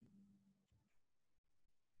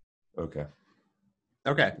Okay.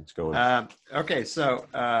 Okay. It's going. Okay. So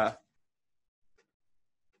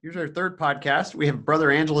here's our third podcast. We have Brother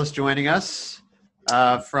Angelus joining us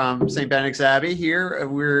from St. Benedict's Abbey here.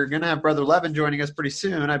 We're going to have Brother Levin joining us pretty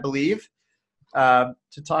soon, I believe, to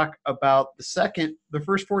talk about the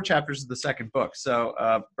first 4 chapters of the second book.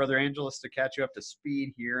 So Brother Angelus, to catch you up to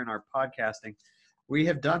speed here in our podcasting, we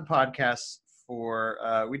have done podcasts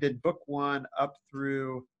we did book 1 up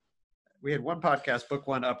through, we had one podcast, book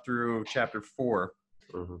 1 up through chapter 4.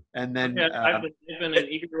 Mm-hmm. And then I've been an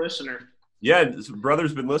eger listener. Yeah,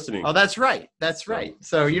 brother's been listening. Oh, that's right. That's right.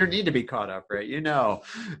 So you don't need to be caught up, right?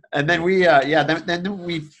 And then we, then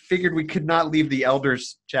we figured we could not leave the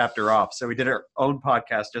Elders chapter off. So we did our own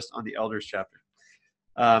podcast just on the Elders chapter.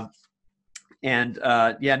 Now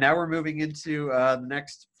we're moving into the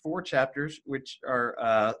next 4 chapters, which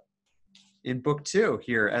are in book 2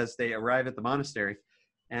 here as they arrive at the monastery.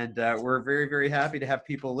 And we're very, very happy to have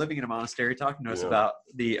people living in a monastery talking to us about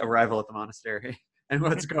the arrival at the monastery and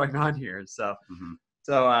what's going on here. So,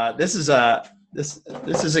 this is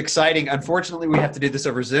exciting. Unfortunately, we have to do this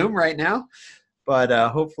over Zoom right now, but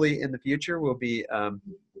hopefully in the future we'll be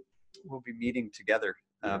meeting together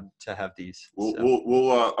to have these.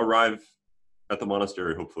 We'll arrive at the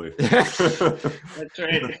monastery, hopefully. That's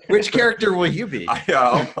right. Which character will you be?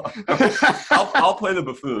 I'll play the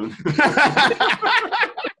buffoon.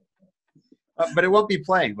 But it won't be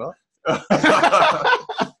playing, will it?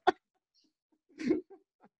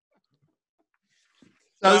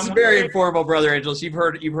 So this is very informal, Brother Angelus. You've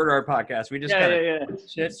heard our podcast. We just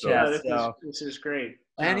chit chat. This is great.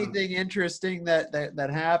 Anything interesting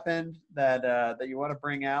that happened that you want to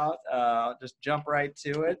bring out? Just jump right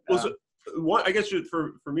to it. I guess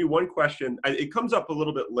for me, one question. It comes up a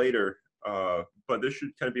little bit later, but this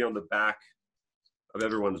should kind of be on the back of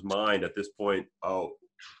everyone's mind at this point.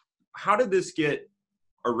 How did this get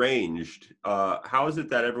arranged? How is it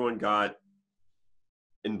that everyone got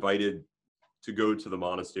invited to go to the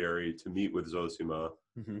monastery to meet with Zosima?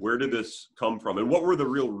 Mm-hmm. Where did this come from? And what were the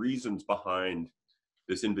real reasons behind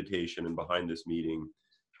this invitation and behind this meeting?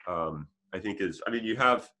 I think you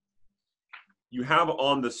have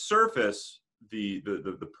on the surface the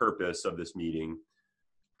purpose of this meeting,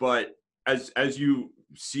 but as you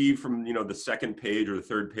see from the second page or the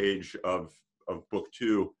third page of book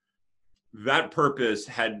 2, that purpose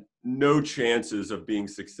had no chances of being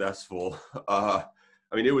successful.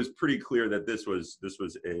 It was pretty clear that this was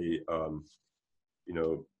a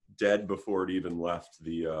dead before it even left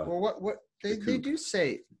the. What they do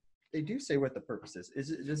say. They do say what the purpose is.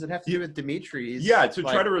 Does it have to do with Dimitri's? Yeah, to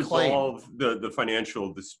try to resolve the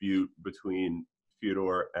financial dispute between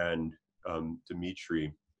Fyodor and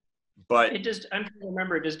Dimitri. But I'm trying to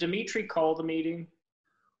remember. Does Dimitri call the meeting?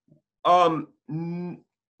 I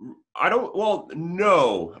don't. Well,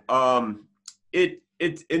 no. It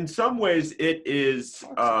in some ways it is.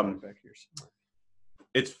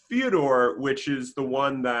 It's Fyodor, which is the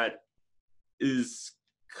one that is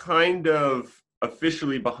kind of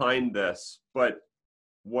officially behind this, but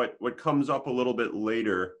what comes up a little bit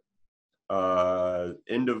later,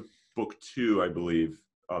 end of book 2, I believe.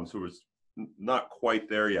 So it was not quite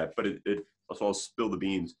there yet, but it also, I'll spill the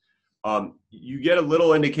beans. You get a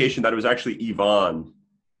little indication that it was actually Ivan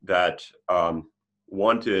that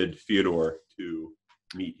wanted Fyodor to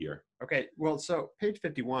meet here. Okay, well, so page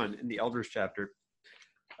 51 in the Elders chapter,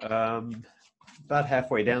 about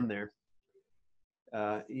halfway down there,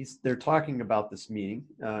 they're talking about this meeting.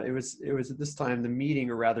 It was at this time the meeting,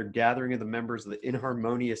 or rather gathering of the members of the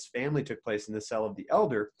inharmonious family, took place in the cell of the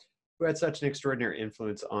elder, who had such an extraordinary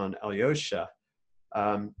influence on Alyosha.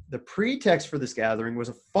 The pretext for this gathering was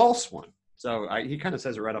a false one. So he kind of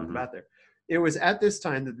says it right off the bat there. It was at this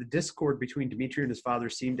time that the discord between Dmitri and his father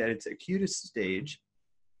seemed at its acutest stage,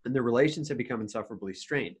 and their relations had become insufferably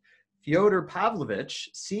strained. Fyodor Pavlovich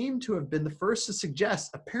seemed to have been the first to suggest,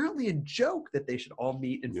 apparently in joke, that they should all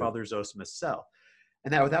meet in Father Zosima's cell,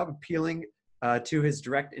 and that without appealing to his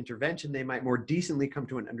direct intervention, they might more decently come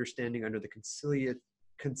to an understanding under the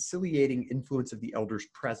conciliating influence of the elder's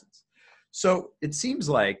presence. So it seems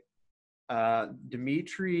like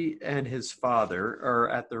Dmitri and his father are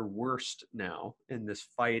at their worst now in this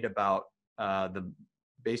fight about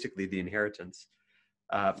basically the inheritance.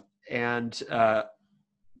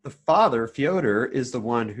 The father, Fyodor, is the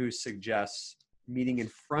one who suggests meeting in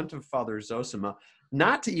front of Father Zosima,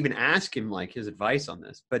 not to even ask him like his advice on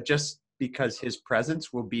this, but just because his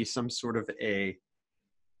presence will be some sort of a,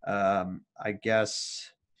 I guess,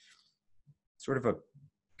 sort of a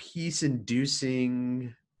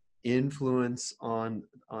peace-inducing influence on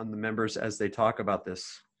the members as they talk about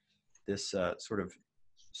this sort of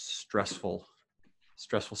stressful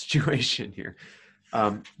stressful situation here.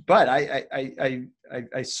 But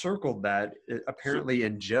I circled that apparently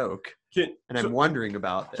in joke, and I'm wondering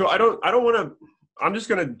about this. So I don't want to. I'm just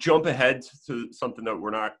going to jump ahead to something that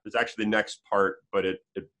we're not. It's actually the next part, but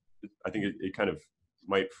I think it kind of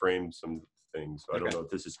might frame some things. So I don't know if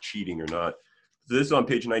this is cheating or not. So this is on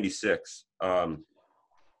page 96. I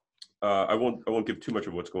won't give too much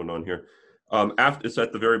of what's going on here. It's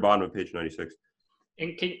at the very bottom of page 96.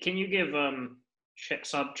 And can you give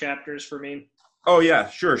sub chapters for me? Oh yeah,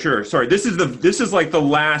 sure. Sorry, this is like the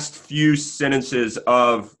last few sentences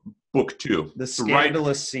of book 2. The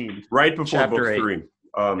scandalous scene, right before Chapter book 3.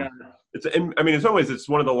 In some ways, it's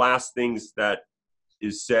one of the last things that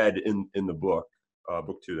is said in the book,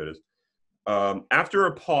 book 2. That is. After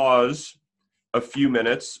a pause, a few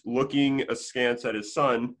minutes, looking askance at his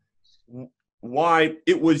son, why,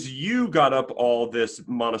 it was you got up all this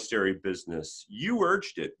monastery business. You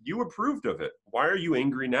urged it. You approved of it. Why are you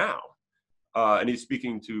angry now? And he's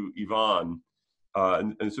speaking to Ivan.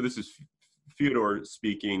 And so this is Fyodor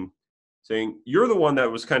speaking, saying, you're the one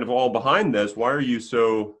that was kind of all behind this. Why are you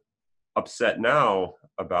so upset now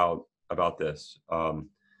about this?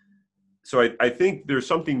 So I think there's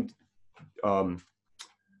something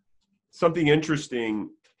interesting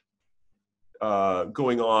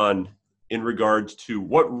going on in regards to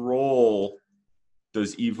what role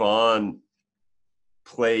does Ivan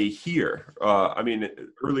play here.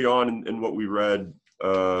 Early on in what we read,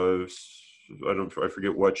 I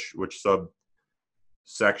forget which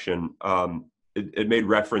subsection, it made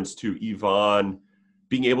reference to Ivan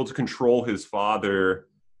being able to control his father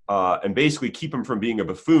and basically keep him from being a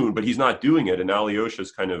buffoon, but he's not doing it. And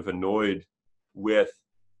Alyosha's kind of annoyed with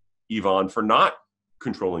Ivan for not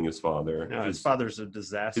controlling his father. No, his father's a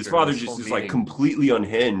disaster. His father just is like completely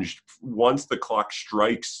unhinged. Once the clock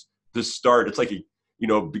strikes the start, it's like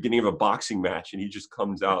beginning of a boxing match, and he just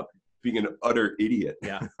comes out being an utter idiot.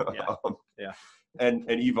 Yeah. And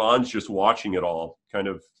Ivan's just watching it all, kind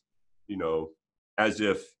of, as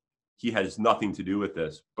if he has nothing to do with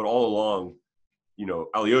this. But all along,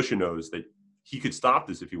 Alyosha knows that he could stop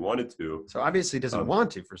this if he wanted to. So obviously he doesn't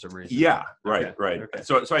want to for some reason. Yeah, right. Okay.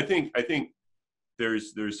 So I think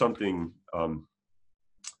there's something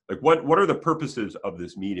like what are the purposes of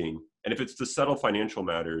this meeting? And if it's to settle financial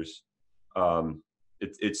matters,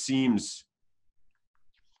 it seems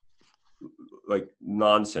like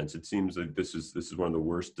nonsense. It seems like this is one of the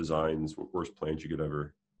worst plans you could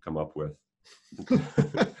ever come up with.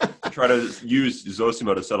 Try to use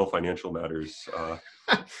Zosima to settle financial matters.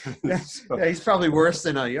 Yeah, he's probably worse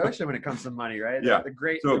than Alyosha when it comes to money, right? Yeah. The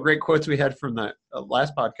great quotes we had from the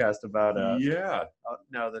last podcast about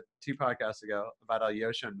the 2 podcasts ago about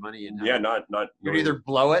Alyosha and money, and not you'd either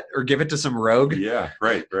blow it or give it to some rogue. Yeah,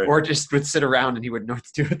 right. Or just would sit around and he wouldn't know what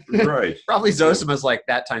to do with it. Right. Probably Zosima's like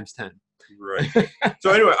that times 10. Right.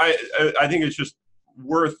 So anyway, I think it's just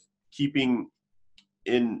worth keeping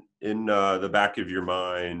in the back of your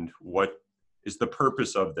mind what is the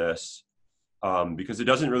purpose of this, because it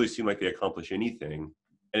doesn't really seem like they accomplish anything,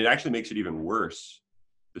 and it actually makes it even worse.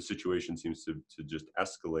 The situation seems to just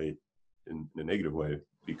escalate in a negative way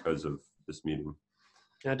because of this meeting.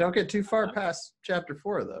 Now, don't get too far past chapter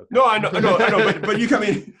 4, though. No, I know, but you come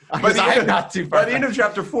in. I'm not too far. By the end of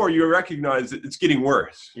chapter 4, you recognize that it's getting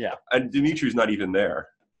worse. Yeah, and Dimitri's not even there.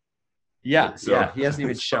 Yeah, he hasn't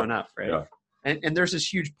even shown up, right? Yeah. And there's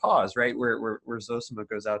this huge pause, right, where Zosima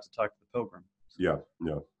goes out to talk to the pilgrim. Yeah.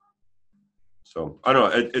 So I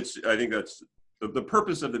don't know. I think that's the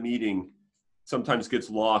purpose of the meeting. Sometimes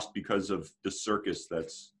gets lost because of the circus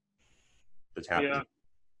that's happening.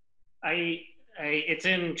 Yeah. It's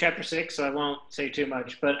in chapter 6, so I won't say too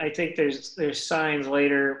much. But I think there's signs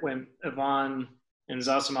later when Ivan and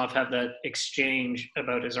Zosimov have that exchange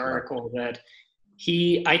about his article that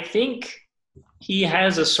I think he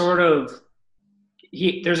has a sort of.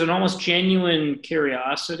 There's an almost genuine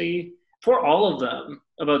curiosity for all of them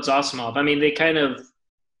about Zosimov. I mean, they kind of,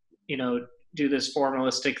 do this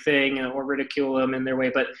formalistic thing or ridicule him in their way.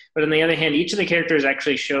 But on the other hand, each of the characters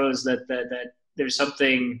actually shows that there's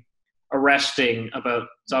something arresting about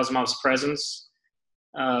Zosimov's presence.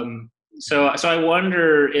 So I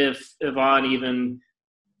wonder if Ivan even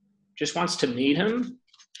just wants to meet him.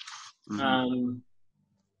 Mm-hmm.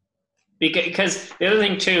 Because the other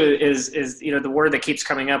thing too is the word that keeps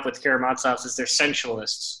coming up with Karamazovs is they're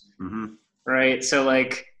sensualists, right? So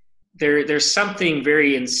like there's something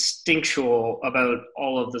very instinctual about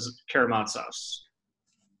all of the Karamazovs.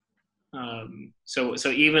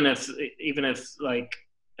 So even if like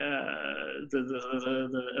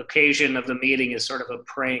the occasion of the meeting is sort of a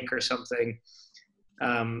prank or something,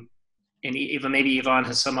 even maybe Yvonne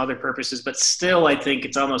has some other purposes, but still, I think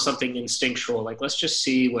it's almost something instinctual. Like, let's just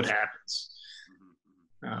see what happens.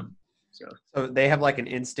 So they have like an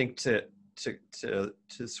instinct to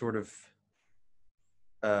sort of,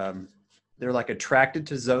 they're like attracted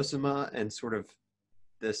to Zosima and sort of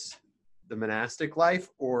the monastic life,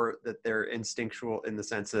 or that they're instinctual in the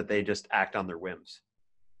sense that they just act on their whims.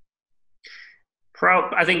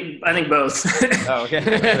 I think both. Oh, okay.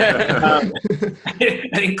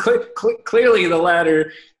 I think clearly the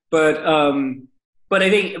latter, but I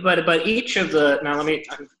think but each of the I'm going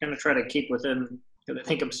to try to keep within, because I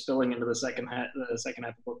think I'm spilling into the second half of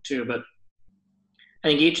the book too. But I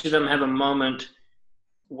think each of them have a moment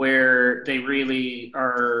where they really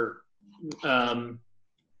are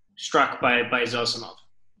struck by Zosimov.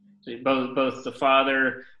 So both the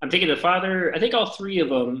father. I'm thinking the father. I think all three of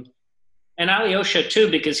them. And Alyosha too,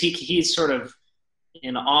 because he's sort of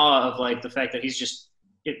in awe of like the fact that he's just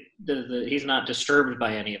he's not disturbed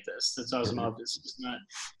by any of this. That Zosimov is not.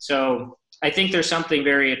 So I think there's something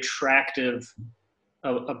very attractive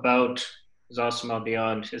about Zosimov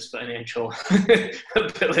beyond his financial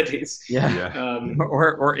abilities. Yeah.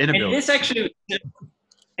 Or inability.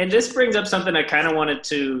 And this brings up something I kind of wanted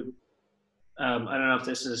to. I don't know if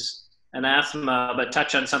this is anathema, but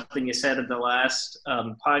touch on something you said in the last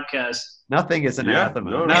podcast. Nothing is anathema.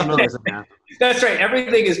 No. Nothing is anathema. That's right.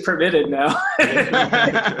 Everything is permitted now.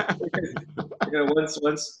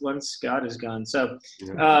 Once God is gone. So,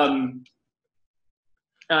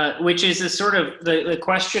 which is this sort of the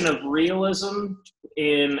question of realism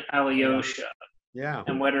in Alyosha. Yeah.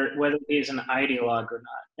 And whether he's an ideologue or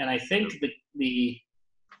not. And I think the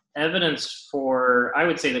evidence for, I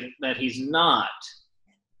would say that he's not,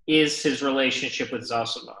 is his relationship with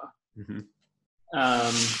Zosima.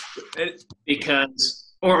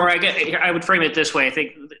 Because, or I would frame it this way. I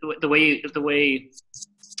think the way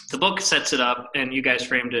the book sets it up, and you guys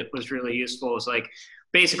framed it, was really useful. Is like,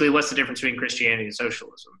 basically, what's the difference between Christianity and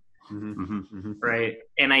socialism? Right?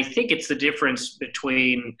 And I think it's the difference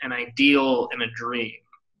between an ideal and a dream.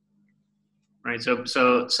 Right? So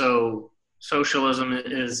socialism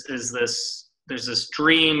is this. There's this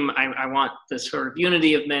dream. I want this sort of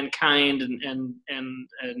unity of mankind and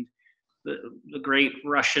the great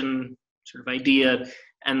Russian sort of idea,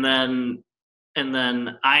 and then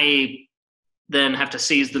I then have to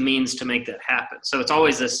seize the means to make that happen. So it's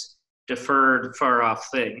always this deferred, far off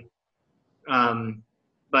thing. Then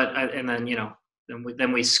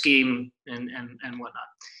we scheme and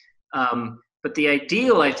whatnot. But the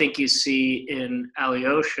ideal I think you see in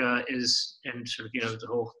Alyosha is, and sort of the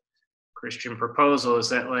whole Christian proposal is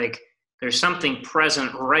that like there's something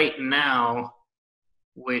present right now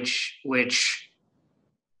which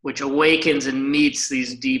awakens and meets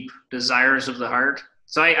these deep desires of the heart.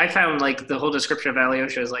 So I found like the whole description of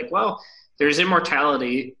Alyosha is like, well, there's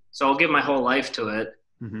immortality, so I'll give my whole life to it.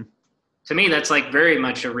 To me, that's like very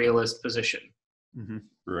much a realist position.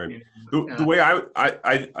 Right. The way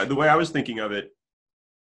I was thinking of it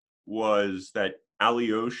was that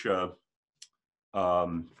Alyosha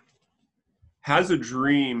has a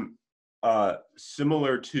dream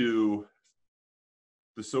similar to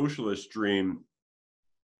the socialist dream.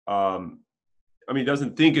 He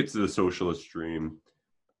doesn't think it's the socialist dream,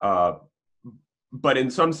 but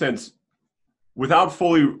in some sense, without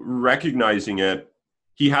fully recognizing it,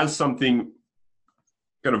 he has something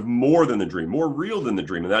kind of more than the dream, more real than the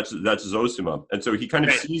dream, and that's Zosima. And so he kind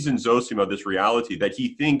of sees in Zosima this reality that he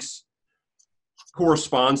thinks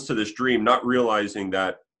corresponds to this dream, not realizing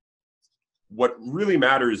that what really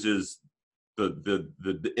matters is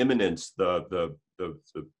the immanence, the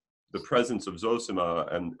presence of Zosima,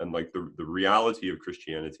 and like the reality of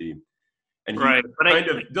Christianity. And he kind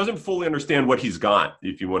of doesn't fully understand what he's got,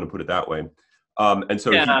 if you want to put it that way. And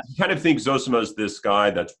so he kind of thinks Zosima is this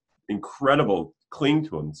guy that's incredible, cling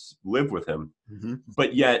to him, live with him.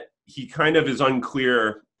 But yet he kind of is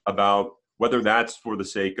unclear about whether that's for the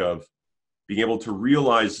sake of being able to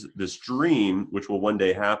realize this dream, which will one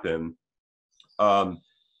day happen. So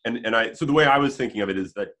the way I was thinking of it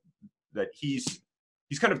is that he's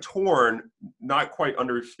kind of torn, not quite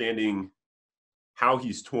understanding how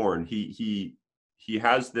he's torn. He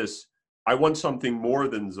has this, I want something more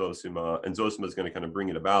than Zosima, and Zosima is going to kind of bring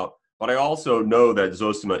it about. But I also know that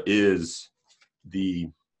Zosima is the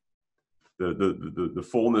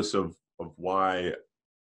fullness of why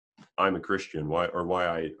I'm a Christian,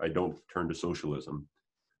 why I don't turn to socialism.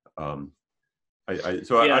 I don't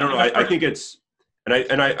know. I think it's,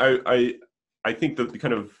 and I think that the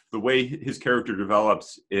kind of the way his character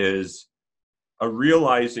develops is a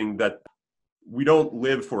realizing that we don't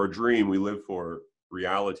live for a dream, we live for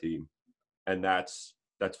reality, and that's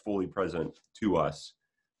that's fully present to us.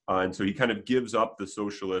 And so he kind of gives up the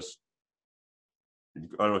socialist, I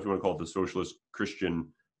don't know if you want to call it the socialist Christian,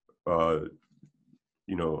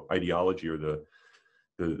 ideology, or the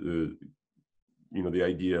the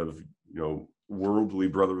idea of, worldly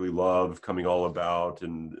brotherly love coming all about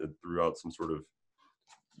and throughout some sort of,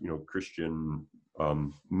 Christian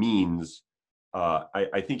means.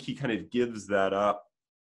 I think he kind of gives that up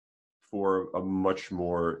for a much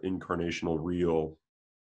more incarnational, real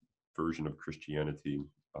version of Christianity.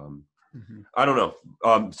 I don't know.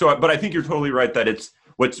 But I think you're totally right that it's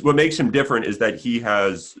what makes him different is that he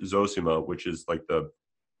has Zosima, which is like the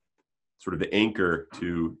sort of the anchor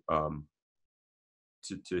to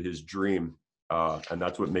his dream, and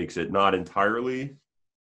that's what makes it not entirely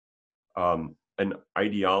an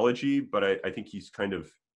ideology, but I think he's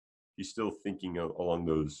still thinking along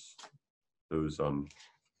those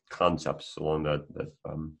concepts, along that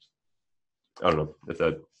I don't know if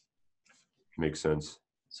that makes sense.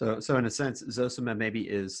 So in a sense, Zosima maybe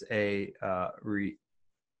is a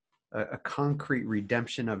concrete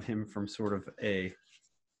redemption of him from sort of a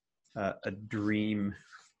dream-esque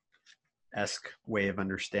way of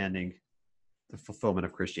understanding the fulfillment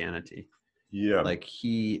of Christianity. Yeah, like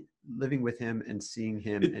he living with him and seeing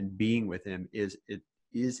him and being with him is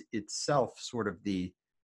itself sort of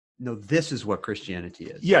this is what Christianity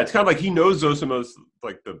is. Yeah, it's kind of like he knows Zosima's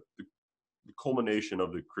like the culmination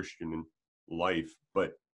of the Christian life,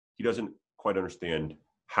 but he doesn't quite understand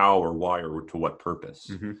how or why or to what purpose.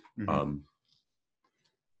 Mm-hmm, mm-hmm.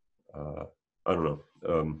 I don't know.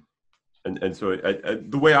 And so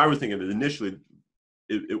the way I was thinking of it initially,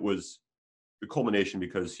 it was the culmination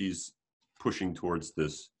because he's pushing towards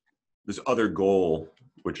this other goal,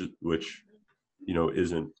 which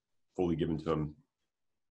isn't fully given to him.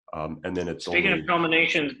 And then it's speaking of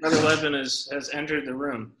culminations, Brother Levin has entered the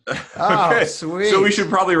room. Oh, sweet. So we should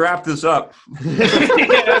probably wrap this up.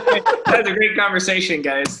 That's a great conversation,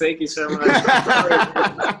 guys. Thank you so much.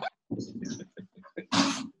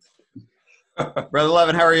 Brother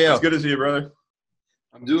Levin, how are you? It's good to see you, brother.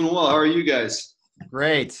 I'm doing well. How are you guys?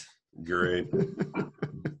 Great. Great.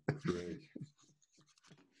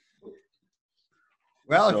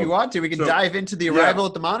 Well, if you want to, we can dive into the arrival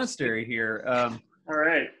at the monastery here. All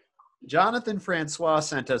right. Jonathan Francois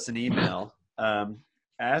sent us an email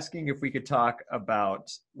asking if we could talk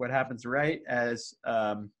about what happens right as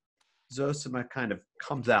Zosima kind of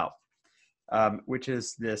comes out, which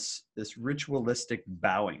is this ritualistic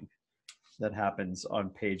bowing that happens on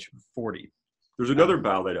page 40. There's another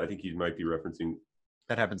bow that I think you might be referencing.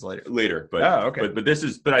 That happens later. But okay.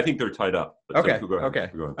 But I think they're tied up. Okay. So go ahead. Okay.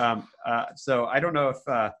 Go ahead. So I don't know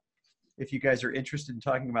if you guys are interested in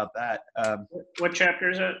talking about that. What chapter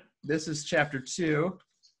is it? This is chapter 2.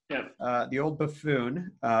 Yeah. The Old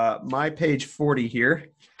Buffoon. My page 40 here.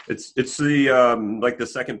 It's the like the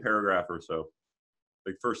second paragraph or so.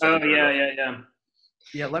 Like first. Oh yeah.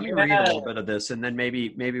 Yeah, let me read a little bit of this, and then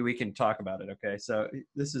maybe we can talk about it. Okay, so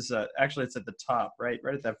this is actually it's at the top, right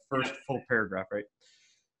at that first full paragraph, right?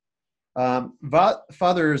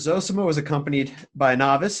 Father Zosima was accompanied by a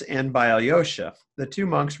novice and by Alyosha. The two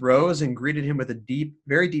monks rose and greeted him with a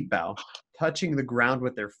very deep bow, touching the ground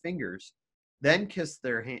with their fingers, then kissed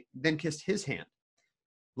his hand.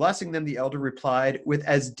 Blessing them, the elder replied with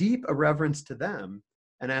as deep a reverence to them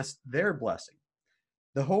and asked their blessing.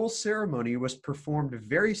 The whole ceremony was performed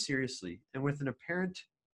very seriously and with an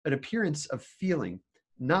appearance of feeling,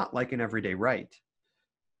 not like an everyday rite.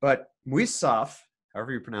 But Muisaf,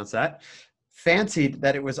 however you pronounce that, fancied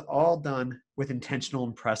that it was all done with intentional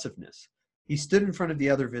impressiveness. He stood in front of the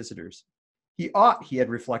other visitors. He had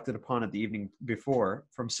reflected upon it the evening before,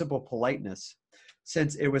 from simple politeness,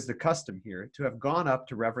 since it was the custom here to have gone up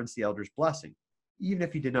to reverence the elder's blessing, even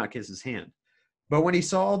if he did not kiss his hand. But when he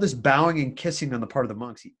saw all this bowing and kissing on the part of the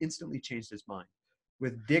monks, he instantly changed his mind.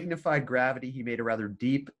 With dignified gravity, he made a rather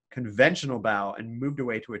deep, conventional bow and moved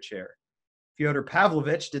away to a chair. Fyodor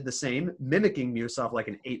Pavlovich did the same, mimicking Muisaf like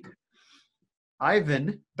an ape.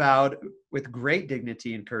 Ivan bowed with great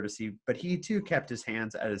dignity and courtesy, but he too kept his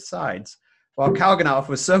hands at his sides, while Kalganov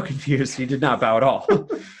was so confused he did not bow at all.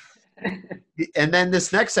 And then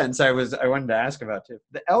this next sentence I wanted to ask about too.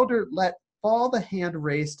 The elder let fall the hand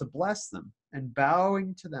raised to bless them, and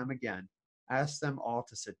bowing to them again, asked them all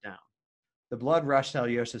to sit down. The blood rushed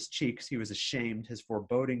Alyosha's cheeks. He was ashamed. His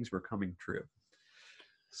forebodings were coming true.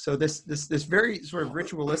 So this very sort of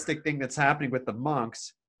ritualistic thing that's happening with the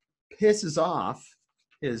monks pisses off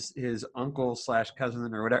his uncle /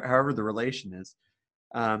 cousin or whatever, however the relation is,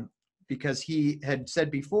 because he had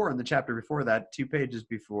said before in the chapter before that, 2 pages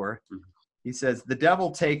before, he says, "The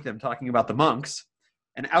devil take them," talking about the monks,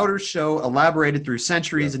 An outer show elaborated through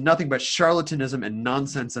centuries and nothing but charlatanism and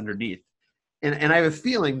nonsense underneath. And I have a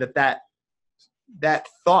feeling that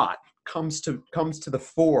thought comes to the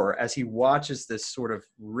fore as he watches this sort of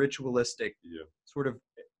ritualistic sort of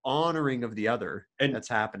honoring of the other that's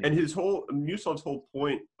happening. And Musov's whole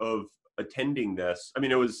point of attending this, I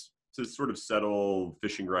mean, it was to sort of settle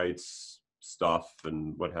fishing rights stuff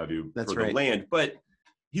and what have you for the land, but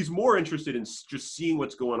he's more interested in just seeing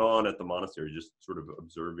what's going on at the monastery, just sort of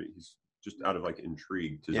observing. He's just out of like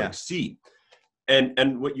intrigue to like see.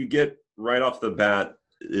 And what you get right off the bat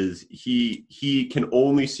is he can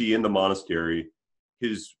only see in the monastery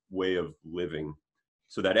his way of living,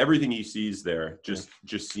 so that everything he sees there just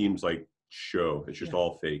seems like show. It's just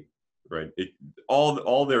all fake, right?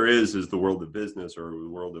 All there is the world of business or the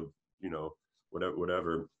world of,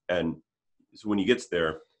 whatever. And so when he gets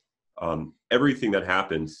there, everything that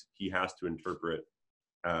happens, he has to interpret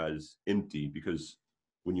as empty, because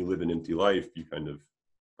when you live an empty life, you kind of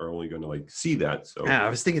are only going to like see that. So yeah, I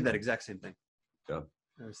was thinking that exact same thing. Yeah.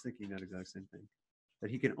 I was thinking that exact same thing.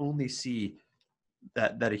 That he can only see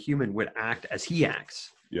that a human would act as he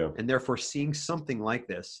acts. Yeah. And therefore, seeing something like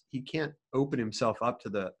this, he can't open himself up to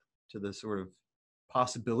the sort of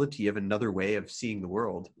possibility of another way of seeing the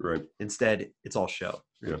world. Right. Instead, it's all show.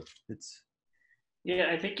 Yeah.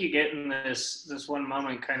 I think you get in this one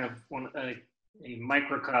moment kind of a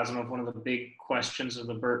microcosm of one of the big questions of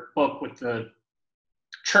the book with the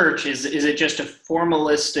church. Is it just a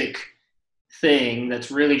formalistic thing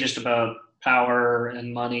that's really just about power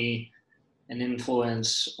and money and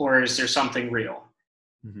influence, or is there something real?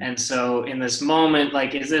 Mm-hmm. And so in this moment,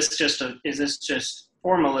 like, is this just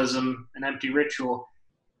formalism, an empty ritual,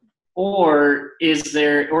 or is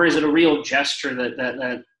it a real gesture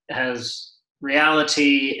that has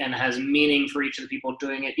reality and has meaning for each of the people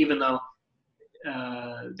doing it, even though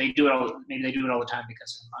maybe they do it all the time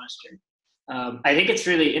because of the monastery. I think it's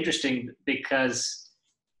really interesting because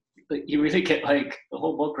you really get like the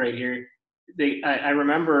whole book right here. I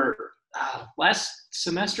remember last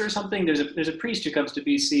semester or something. There's a priest who comes to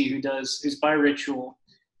BC who's by ritual.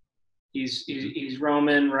 He's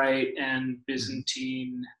Roman rite and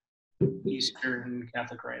Byzantine, Eastern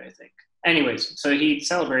Catholic rite, I think. Anyways, so he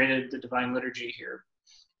celebrated the Divine Liturgy here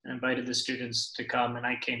and invited the students to come, and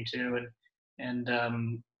I came too, and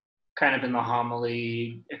kind of in the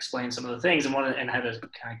homily explained some of the things, and had a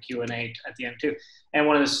kind of Q&A at the end too. And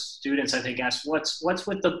one of the students, I think, asked, "What's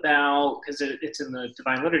with the bow?" Because it's in the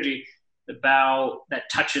Divine Liturgy, the bow that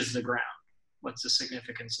touches the ground. What's the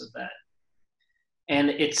significance of that?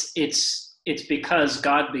 And it's because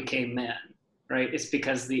God became man, right? It's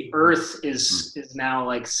because the earth is now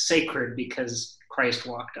like sacred because Christ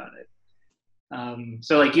walked on it.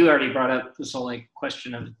 So like you already brought up this whole like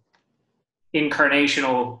question of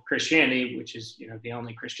incarnational Christianity, which is, the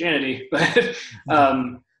only Christianity, but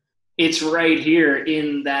it's right here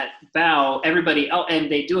in that vow. Everybody else, and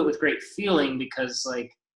they do it with great feeling because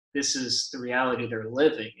like this is the reality they're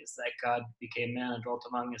living, is that God became man and dwelt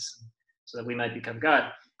among us so that we might become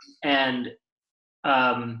God. And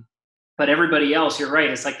but everybody else, you're right,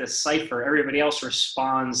 it's like the cipher. Everybody else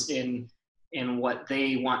responds in what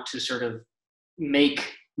they want to sort of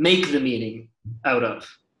make the meaning out of.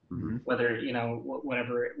 Mm-hmm. Whether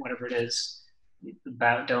whatever it is,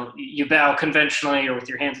 you bow conventionally or with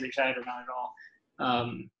your hands at your side or not at all.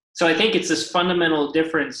 So I think it's this fundamental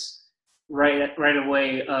difference right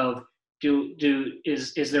away of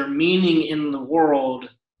is there meaning in the world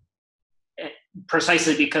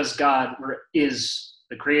precisely because God is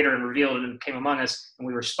the creator and revealed and came among us and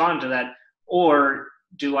we respond to that, or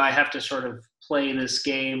do I have to sort of play this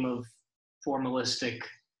game of formalistic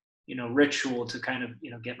ritual to kind of,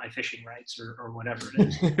 get my fishing rights or whatever it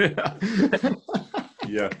is.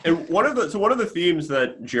 Yeah. And one of the themes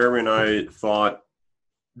that Jeremy and I thought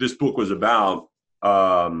this book was about,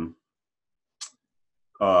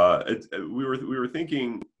 we were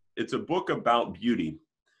thinking it's a book about beauty.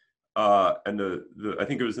 And I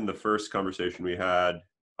think it was in the first conversation we had,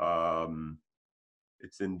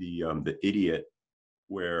 it's in the Idiot,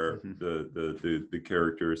 where the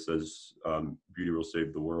character says, beauty will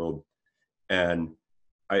save the world. And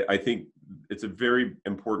I think it's a very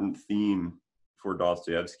important theme for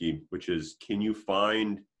Dostoevsky, which is, can you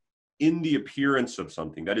find in the appearance of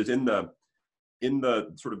something, that is in the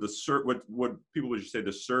sort of what people would say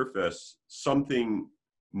the surface, something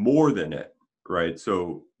more than it, right?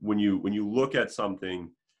 So when you look at something,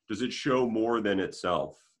 does it show more than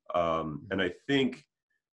itself? And I think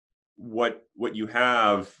what you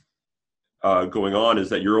have going on is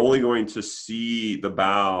that you're only going to see the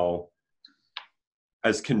bow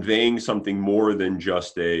as conveying something more than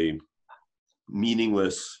just a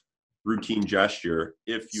meaningless routine gesture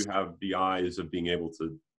if you have the eyes of being able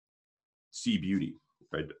to see beauty,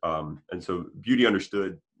 right? And so beauty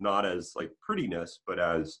understood not as like prettiness, but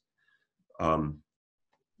as kind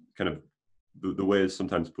of the way it's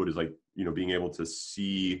sometimes put is like, being able to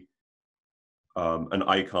see an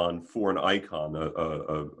icon for an icon,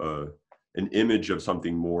 an image of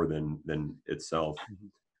something more than itself.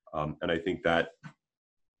 And I think that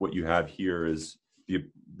what you have here is the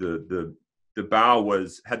bow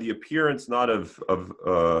had the appearance not of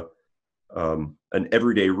an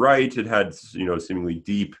everyday rite. It had seemingly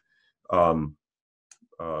deep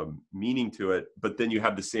meaning to it, but then you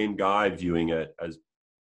have the same guy viewing it as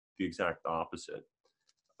the exact opposite.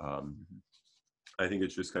 I think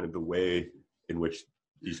it's just kind of the way in which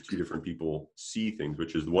these two different people see things,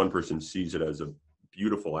 which is the one person sees it as a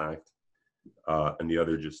beautiful act, and the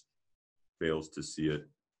other just fails to see it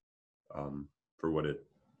for what it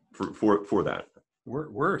for that.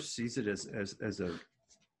 Worse, sees it as a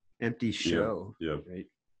empty show, yeah. Right?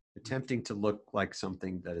 Attempting to look like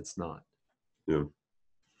something that it's not.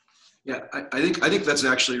 Yeah, I think that's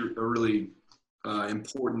actually a really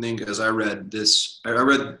important thing, because I read this. I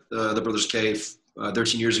read the Brothers Cave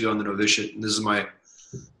 13 years ago in the novitiate, and this is my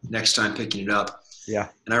next time picking it up. Yeah.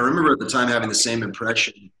 And I remember at the time having the same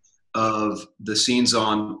impression of the scenes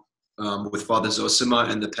with Father Zosima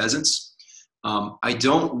and the peasants. I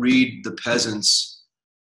don't read the peasants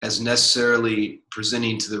as necessarily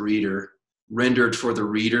presenting to the reader, rendered for the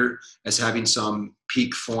reader as having some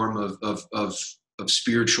peak form of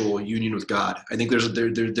spiritual union with God. I think they're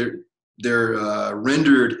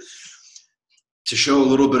rendered to show a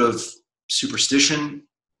little bit of superstition,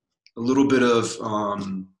 a little bit of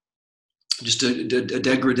just a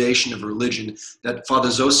degradation of religion that Father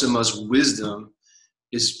Zosima's wisdom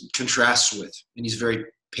contrasts with, and he's very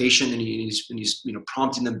patient, and he's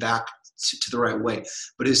prompting them back to the right way.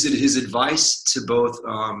 But his advice to both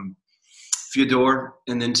Fyodor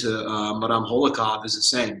and then to Madame Holikov is the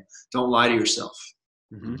same: don't lie to yourself.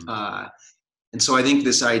 Mm-hmm. And so I think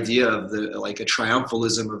this idea of a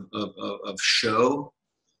triumphalism of show,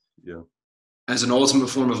 as an ultimate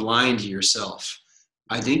form of lying to yourself,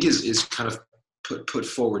 I think is kind of put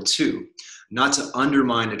forward too, not to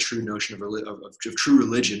undermine a true notion of true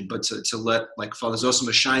religion, but to let, like, Father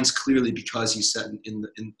Zosima shines clearly because he's set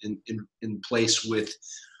in place with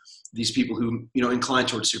these people who incline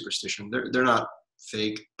towards superstition. They're not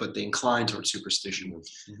fake, but they incline towards superstition.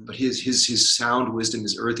 Mm-hmm. But his sound wisdom,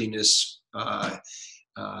 his earthiness,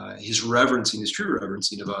 his reverencing, his true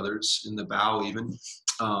reverencing of others in the bow even,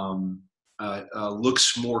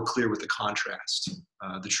 looks more clear with the contrast.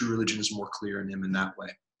 The true religion is more clear in him in that way.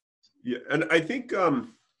 Yeah, and I think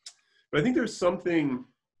there's something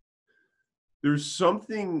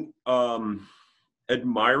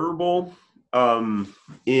admirable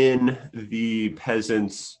in the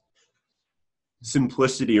peasants'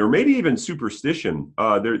 simplicity, or maybe even superstition.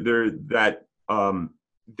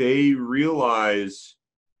 They realize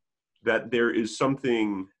that there is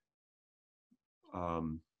something.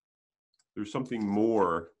 There's something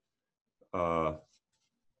more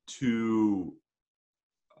to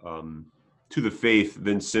the faith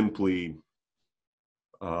than simply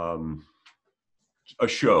a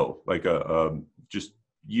show, like just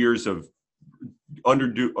years of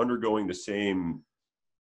undergoing the same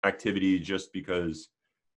activity just because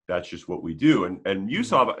that's just what we do. And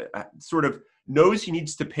Yusov sort of knows he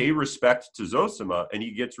needs to pay respect to Zosima, and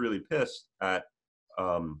he gets really pissed at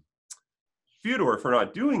Fyodor for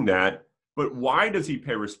not doing that. But why does he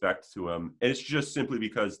pay respect to him? And it's just simply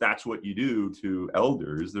because that's what you do to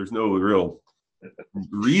elders. There's no real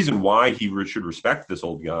reason why he should respect this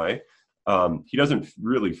old guy. He doesn't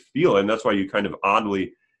really feel it, and that's why you kind of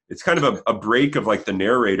oddly, it's kind of a break of like the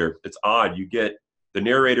narrator. It's odd. You get the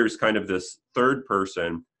narrator's kind of this third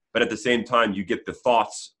person, but at the same time you get the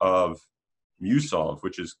thoughts of Yusov,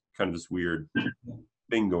 which is kind of this weird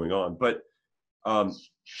thing going on. But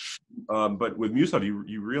with Yusov,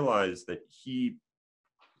 you realize that he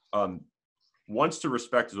wants to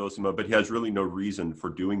respect Zosima, but he has really no reason for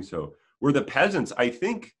doing so. Where the peasants, I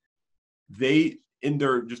think they, in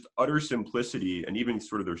their just utter simplicity and even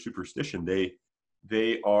sort of their superstition,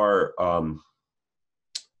 they are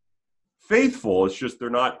faithful. It's just they're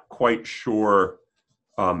not quite sure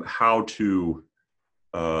how to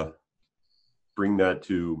bring that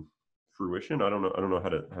to fruition. I don't know how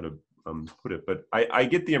to put it, but I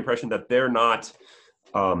get the impression that they're not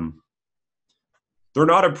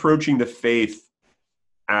approaching the faith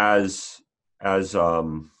as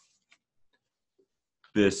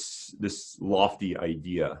this lofty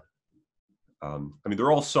idea. I mean,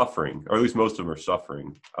 they're all suffering, or at least most of them are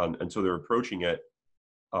suffering, and so they're approaching it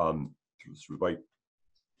like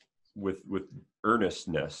with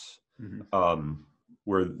earnestness,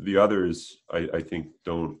 where the others, I think,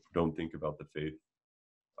 don't think about the faith.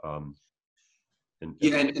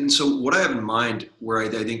 And so what I have in mind, where I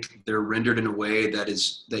think they're rendered in a way that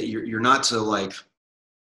is that you're not to like,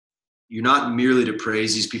 you're not merely to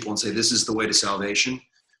praise these people and say this is the way to salvation,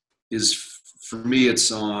 is for me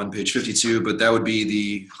it's on page 52, but that would be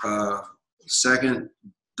the second,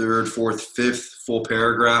 third, fourth, fifth full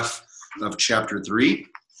paragraph of chapter 3.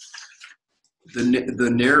 The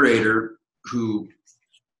narrator, who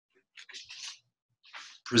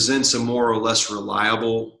presents a more or less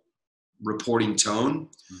reliable reporting tone,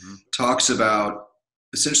 talks about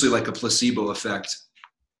essentially like a placebo effect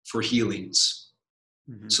for healings.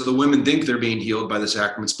 So the women think they're being healed by the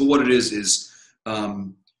sacraments, but what it is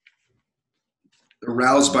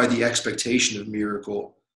aroused by the expectation of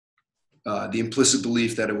miracle, the implicit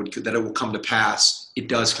belief that it will come to pass. It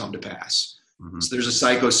does come to pass. So there's a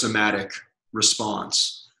psychosomatic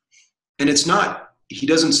response, and it's not. He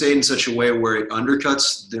doesn't say it in such a way where it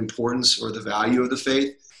undercuts the importance or the value of the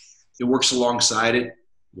faith. It works alongside it.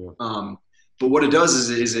 But what it does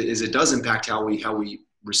is it does impact how we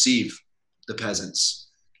receive the peasants,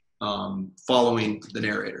 following the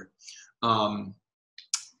narrator. And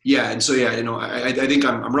so I think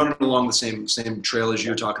I'm running along the same trail as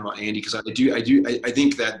you're talking about, Andy, because I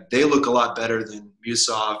think that they look a lot better than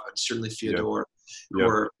Musaf and certainly Fyodor, who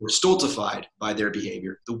are stultified by their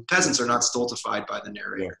behavior. The peasants are not stultified by the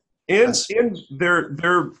narrator. And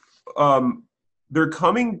they're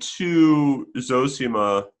coming to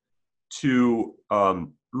Zosima to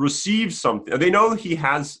receive something. They know he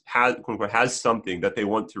has quote unquote, has something that they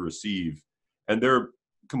want to receive, and they're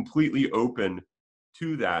completely open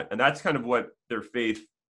to that. And that's kind of what their faith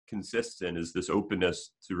consists in, is this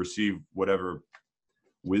openness to receive whatever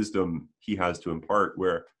wisdom he has to impart,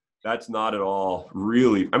 where that's not at all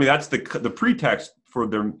really, I mean, that's the pretext for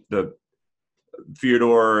the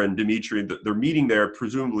Fyodor and Dmitri. They're meeting there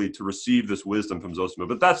presumably to receive this wisdom from Zosima,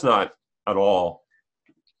 but that's not at all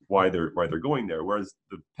why they're going there. Whereas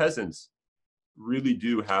the peasants really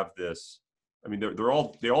do have this. I mean,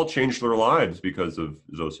 they all changed their lives because of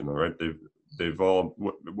Zosima, right? They've all,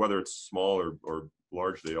 whether it's small or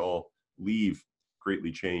large, they all leave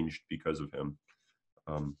greatly changed because of him.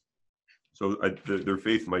 So their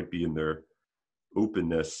faith might be in their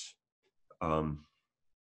openness to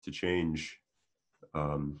change.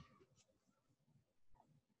 I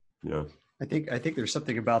think there's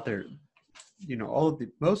something about their,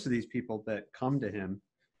 most of these people that come to him,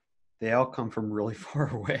 they all come from really far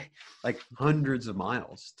away, like hundreds of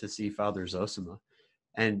miles to see Father Zosima.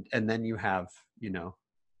 And then you have,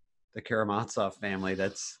 the Karamazov family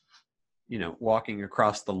that's, walking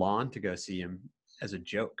across the lawn to go see him as a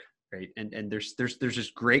joke, right? And there's this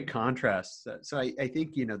great contrast. So I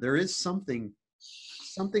think, there is something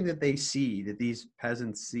that they see, that these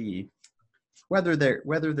peasants see, whether they're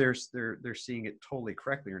seeing it totally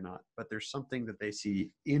correctly or not, but there's something that they see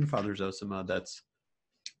in Father Zosima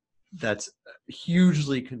that's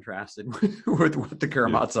hugely contrasted with what the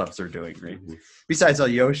Karamazovs are doing, right? Besides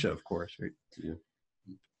Alyosha, of course, right? Yeah.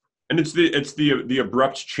 And it's the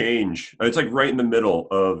abrupt change. It's like right in the middle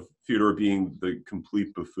of Fyodor being the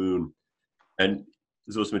complete buffoon, and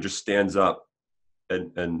Zosima just stands up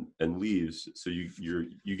and leaves. So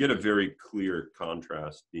you get a very clear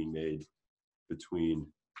contrast being made between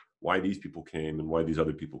why these people came and why these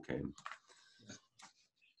other people came.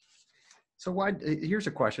 So here's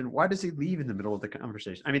a question. Why does he leave in the middle of the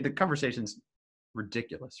conversation? I mean, the conversation's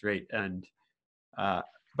ridiculous, right? And,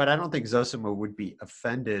 but I don't think Zosima would be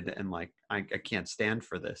offended and like, I can't stand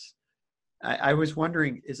for this. I was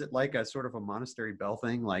wondering, is it like a sort of a monastery bell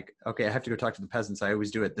thing? Like, okay, I have to go talk to the peasants. I always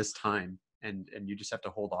do it this time. And you just have to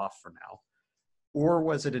hold off for now. Or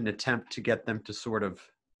was it an attempt to get them to sort of,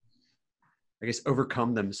 I guess,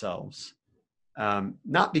 overcome themselves?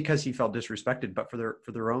 Not because he felt disrespected, but for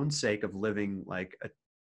their own sake of living like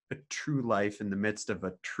a true life in the midst of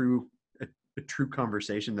a true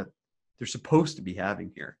conversation that they're supposed to be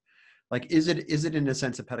having here. Like, is it in a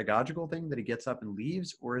sense a pedagogical thing that he gets up and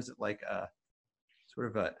leaves, or is it like a sort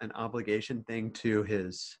of an obligation thing to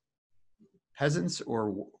his peasants,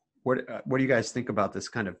 or what do you guys think about this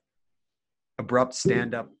kind of abrupt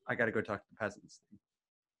stand up, I got to go talk to the peasants thing?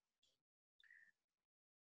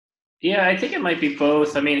 Yeah, I think it might be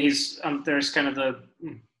both. I mean, he's there's kind of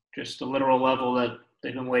just a literal level that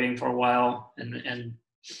they've been waiting for a while, and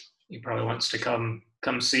he probably wants to come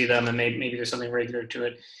see them, and maybe there's something regular to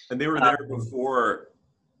it. And they were there before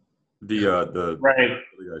the right.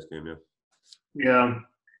 the guys came, yeah. Yeah.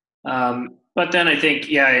 But then I think,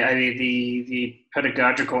 yeah, I mean, the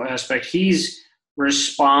pedagogical aspect, he's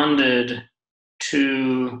responded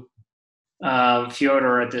to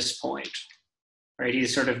Fyodor at this point, right?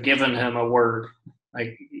 He's sort of given him a word,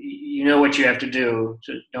 like, you know what you have to do.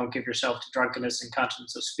 Don't give yourself to drunkenness,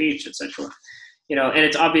 incontinence of speech, etc. And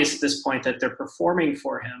it's obvious at this point that they're performing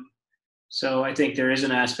for him. So I think there is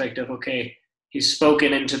an aspect of, okay, he's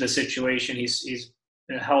spoken into the situation, he's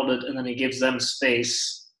held it, and then he gives them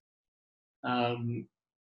space to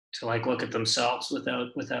like look at themselves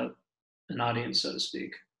without an audience, so to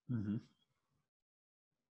speak. Mm-hmm.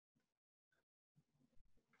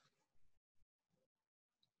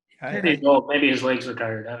 Maybe his legs were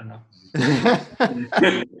tired. I don't know.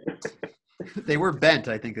 They were bent,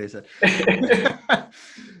 I think they said.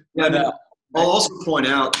 But I'll also point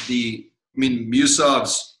out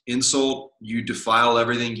Musov's insult, "You defile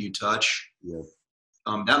everything you touch." Yeah.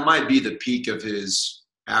 That might be the peak of his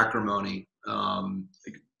acrimony. And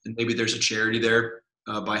maybe there's a charity there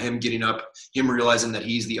by him getting up, him realizing that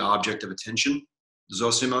he's the object of attention,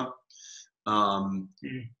 Zosima.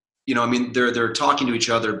 They're talking to each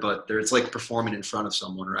other, but it's like performing in front of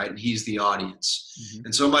someone, right? And he's the audience. Mm-hmm.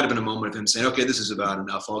 And so it might have been a moment of him saying, okay, this is about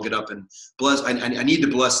enough. I'll get up and bless. I need to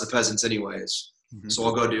bless the peasants anyways. Mm-hmm. So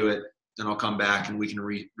I'll go do it. Then I'll come back and we can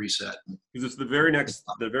reset. Because it's the very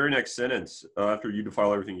next sentence after "you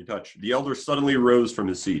defile everything you touch." The elder suddenly rose from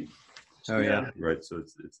his seat. Oh yeah. Right. So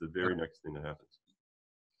it's the very next thing that happens.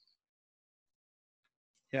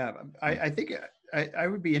 Yeah, I think I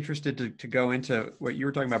would be interested to go into what you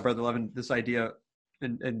were talking about, Brother Levin, this idea,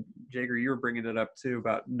 and Jager, you were bringing it up too,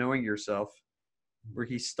 about knowing yourself, where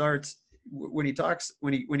he starts, when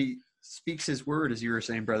he speaks his word, as you were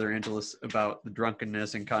saying, Brother Angelus, about the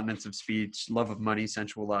drunkenness, incontinence of speech, love of money,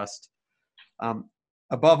 sensual lust.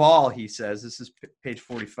 Above all, he says, this is page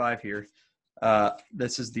 45 here,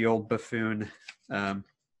 this is the old buffoon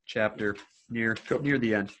chapter, near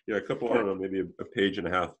the end. Yeah, I don't know, maybe a page and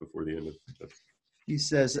a half before the end of it. He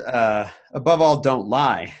says, above all, don't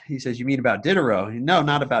lie. He says, you mean about Diderot? No,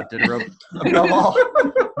 not about Diderot. Above all,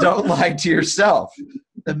 don't lie to yourself.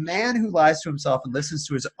 The man who lies to himself and listens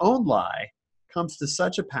to his own lie comes to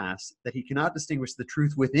such a pass that he cannot distinguish the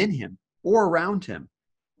truth within him or around him,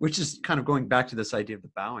 which is kind of going back to this idea of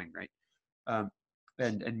the bowing, right?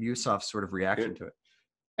 And Musov's sort of reaction to it.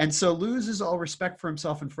 And so loses all respect for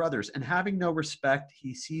himself and for others. And having no respect,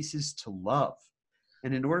 he ceases to love.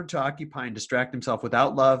 And in order to occupy and distract himself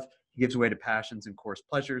without love, he gives way to passions and coarse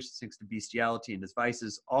pleasures, sinks to bestiality and his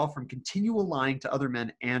vices, all from continual lying to other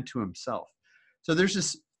men and to himself. So there's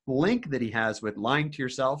this link that he has with lying to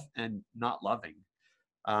yourself and not loving,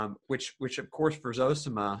 which of course for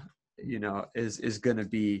Zosima, is going to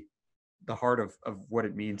be the heart of what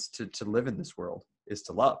it means to live in this world, is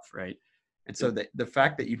to love, right? And so the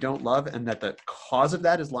fact that you don't love and that the cause of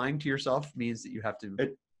that is lying to yourself means that you have to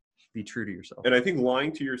be true to yourself. And I think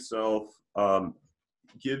lying to yourself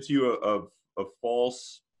gives you a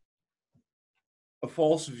false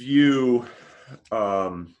view,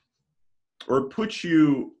 or puts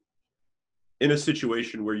you in a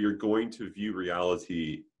situation where you're going to view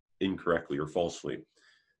reality incorrectly or falsely,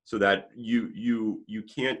 so that you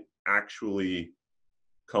can't actually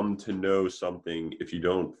come to know something if you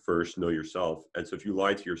don't first know yourself. And so if you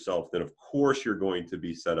lie to yourself, then of course you're going to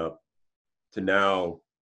be set up to now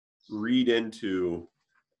read into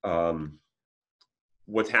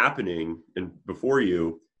what's happening before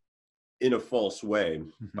you in a false way.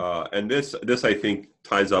 Mm-hmm. And this I think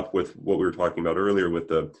ties up with what we were talking about earlier with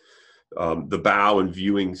the bow and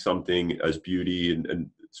viewing something as beauty, and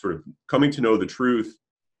sort of coming to know the truth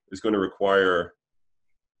is going to require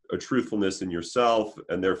a truthfulness in yourself,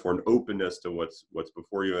 and therefore an openness to what's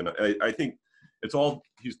before you. And I think it's all,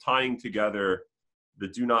 he's tying together the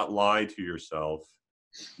do not lie to yourself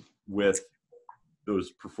with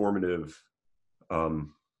those performative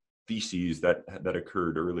theses that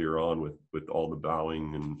occurred earlier on with all the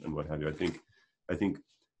bowing and what have you. I think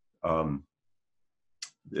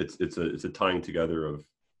it's a tying together of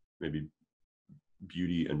maybe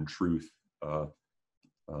beauty and truth.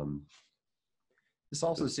 This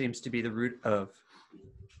also seems to be the root of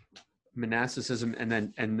monasticism, and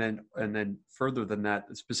then further than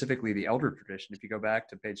that, specifically the elder tradition. If you go back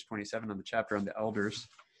to page 27 on the chapter on the elders,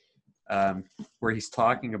 where he's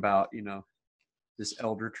talking about this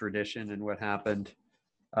elder tradition and what happened,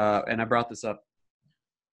 and I brought this up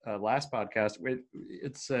last podcast.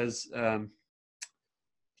 It says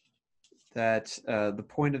that the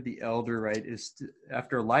point of the elder, right, is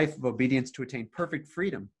after a life of obedience to attain perfect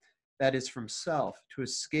freedom. That is from self, to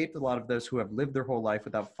escape the lot of those who have lived their whole life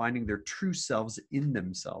without finding their true selves in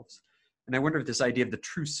themselves. And I wonder if this idea of the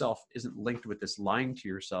true self isn't linked with this lying to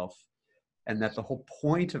yourself, and that the whole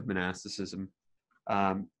point of monasticism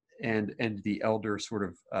and the elder sort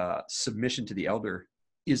of submission to the elder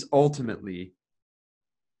is ultimately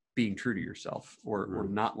being true to yourself, or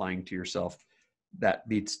not lying to yourself, that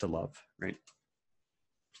leads to love, right?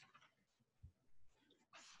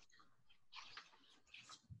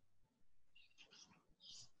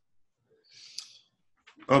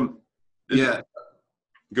 Yeah.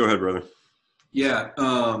 Go ahead, brother. Yeah.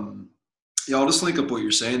 Yeah, I'll just link up what you're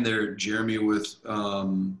saying there, Jeremy, with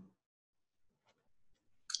the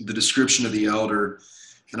description of the elder.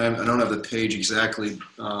 And I don't have the page exactly,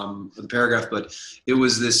 the paragraph, but it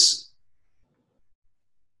was this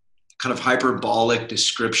kind of hyperbolic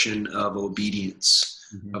description of obedience,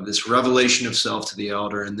 of this revelation of self to the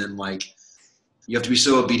elder. And then, like, you have to be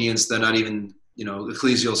so obedient that not even,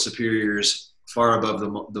 ecclesial superiors far above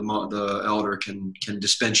the elder can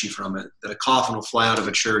dispense you from it. That a coffin will fly out of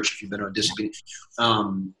a church if you've been disobedient.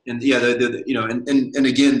 And yeah, and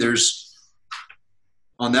again, there's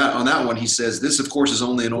on that one, he says, this of course is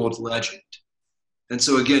only an old legend. And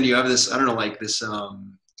so again, you have this, I don't know, like this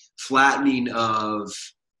flattening of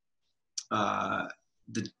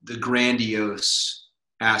the grandiose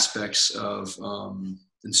aspects of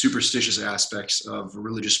and superstitious aspects of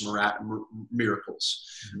religious miracles.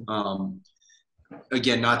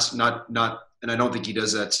 Again, not, and I don't think he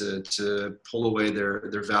does that to pull away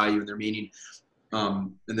their value and their meaning.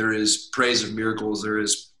 And there is praise of miracles. There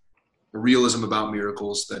is a realism about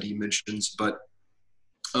miracles that he mentions, but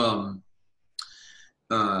the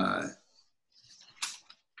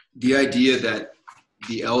idea that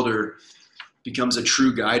the elder becomes a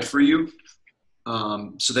true guide for you,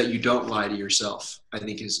 so that you don't lie to yourself, I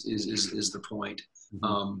think is the point.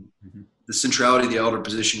 The centrality of the elder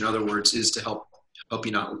position, in other words, is to help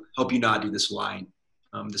you not do this lying,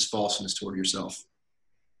 this falseness toward yourself.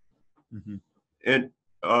 And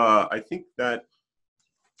I think that,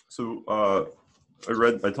 so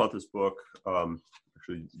I taught this book,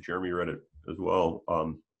 actually Jeremy read it as well,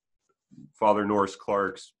 Father Norris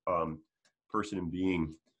Clark's Person and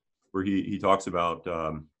Being, where he talks about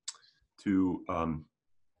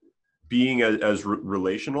being as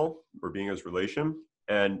relational, or being as relation.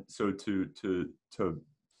 And so to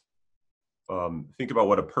think about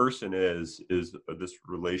what a person is this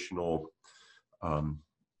relational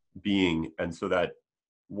being, and so that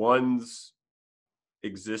one's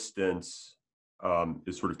existence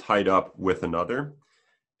is sort of tied up with another,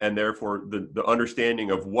 and therefore the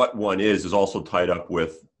understanding of what one is also tied up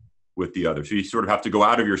with the other. So you sort of have to go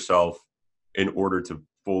out of yourself in order to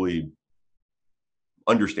fully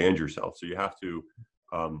understand yourself. So you have to,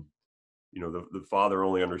 the Father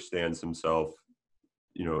only understands himself,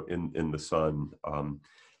 in the Son.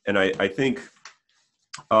 And I think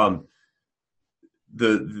the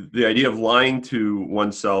idea of lying to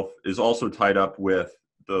oneself is also tied up with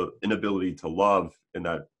the inability to love in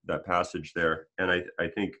that passage there. And I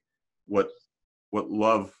think what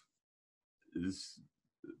love is,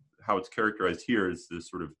 how it's characterized here, is this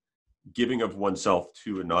sort of giving of oneself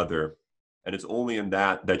to another. And it's only in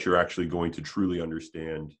that you're actually going to truly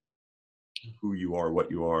understand who you are,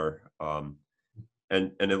 what you are.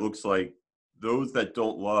 And it looks like those that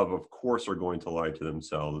don't love, of course, are going to lie to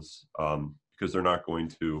themselves, because they're not going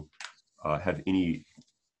to have any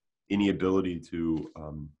ability to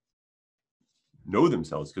know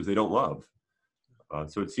themselves, because they don't love.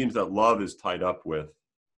 So it seems that love is tied up with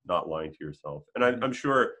not lying to yourself. And I'm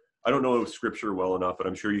sure, I don't know Scripture well enough, but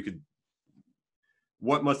I'm sure you could,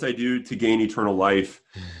 what must I do to gain eternal life?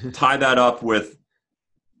 Tie that up with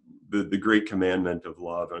the great commandment of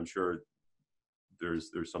love. I'm sure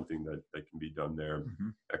there's something that can be done there,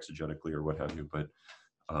 exegetically or what have you. But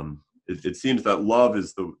it seems that love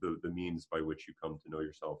is the means by which you come to know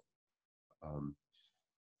yourself.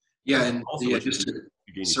 And also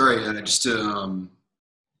just to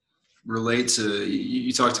relate to,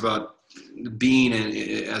 you talked about being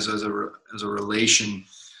as a relation.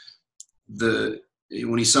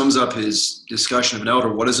 When he sums up his discussion of an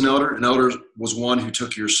elder, what is an elder? An elder was one who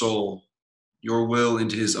took your soul, your will,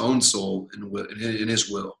 into his own soul and in his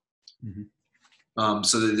will.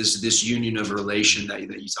 So that this union of relation that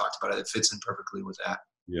you talked about, it fits in perfectly with that.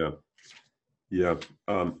 Yeah.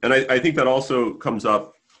 And I think that also comes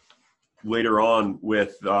up later on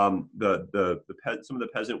with some of the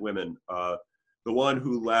peasant women. The one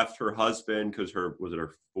who left her husband because her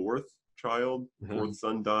fourth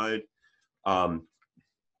son died.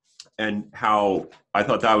 And how I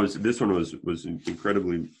thought this one was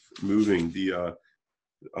incredibly moving.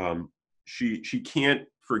 She can't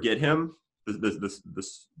forget him,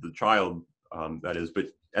 the child, that is, but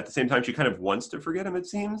at the same time, she kind of wants to forget him, it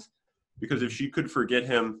seems, because if she could forget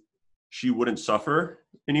him, she wouldn't suffer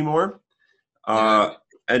anymore.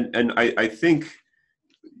 And I think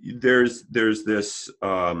there's this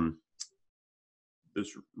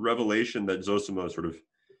this revelation that Zosima sort of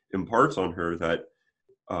imparts on her that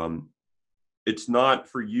it's not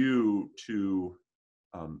for you to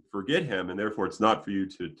forget him, and therefore it's not for you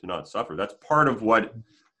to not suffer. That's part of what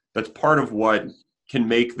can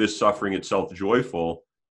make this suffering itself joyful,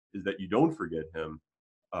 is that you don't forget him,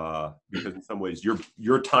 because in some ways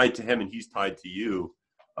you're tied to him and he's tied to you.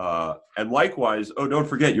 And likewise, don't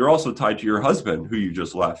forget, you're also tied to your husband who you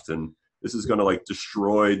just left. And this is going to like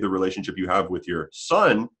destroy the relationship you have with your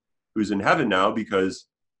son who's in heaven now because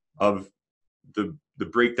of the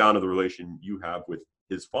breakdown of the relation you have with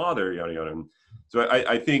his father, yada, yada. And so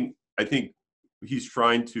I think he's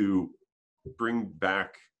trying to bring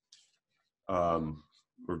back, or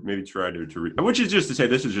maybe try to read, which is just to say,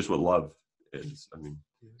 this is just what love is. I mean,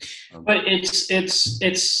 but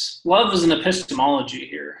it's love is an epistemology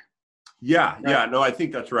here. Yeah, right? Yeah, no, I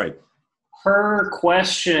think that's right. Her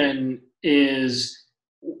question is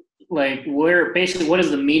like, what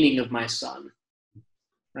is the meaning of my son?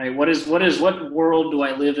 Right? What world do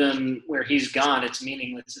I live in where he's gone? It's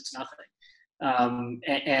meaningless. It's nothing.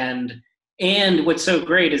 And what's so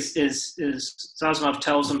great is Zosimov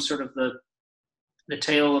tells him sort of the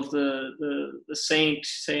tale of the saint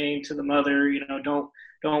saying to the mother,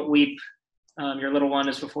 don't weep. Your little one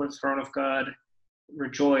is before the throne of God.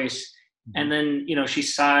 Rejoice. And then, she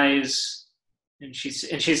sighs, and she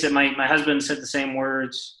said, my husband said the same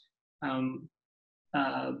words,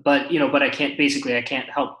 but I can't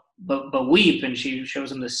help but weep. And she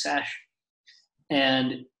shows him the sash,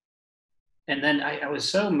 and then I was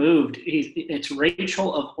so moved. It's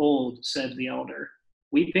Rachel of old, said the elder,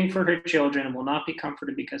 weeping for her children, and will not be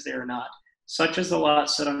comforted because they are not. Such is the lot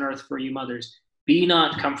set on earth for you mothers. Be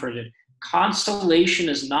not comforted. Consolation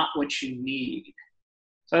is not what you need.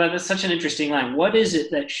 So that's such an interesting line. What is it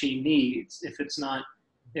that she needs if it's not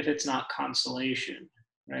consolation,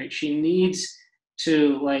 right? She needs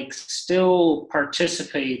to still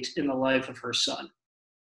participate in the life of her son.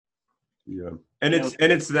 Yeah, and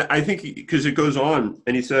it's that, I think, because it goes on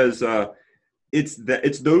and he says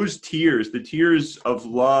it's those tears, the tears of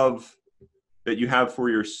love that you have for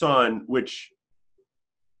your son, which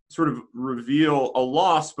sort of reveal a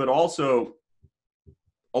loss, but also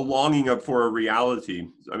a longing for a reality.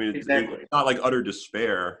 I mean, Exactly. It's not like utter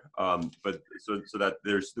despair, but so that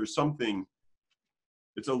there's something.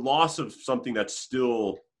 It's a loss of something that's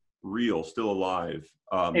still real, still alive.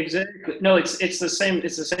 Exactly. No, it's the same.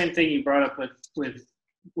 It's the same thing you brought up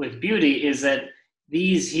with beauty. Is that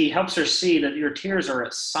he helps her see that your tears are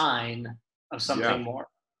a sign of something more.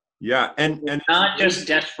 Yeah, and not just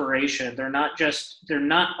desperation. They're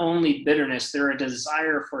not only bitterness. They're a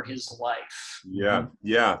desire for his life. Yeah,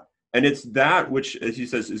 yeah, and it's that which, as he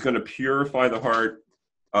says, is going to purify the heart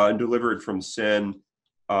and deliver it from sin.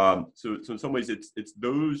 So in some ways, it's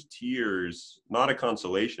those tears, not a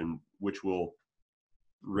consolation, which will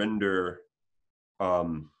render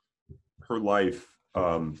her life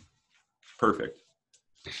perfect.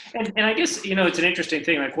 And I guess it's an interesting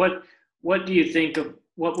thing. Like, what do you think of?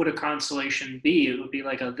 What would a consolation be? It would be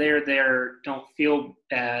like there, don't feel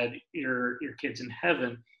bad, your kid's in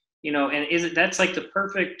heaven, and that's like the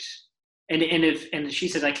perfect, and she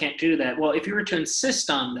says, I can't do that. Well, if you were to insist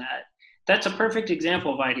on that, that's a perfect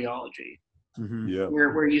example of ideology. Mm-hmm. Yeah.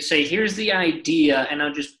 Where you say, here's the idea, and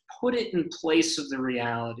I'll just put it in place of the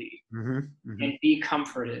reality, and be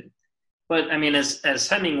comforted. But I mean, as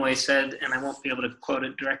Hemingway said, and I won't be able to quote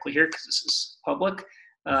it directly here because this is public,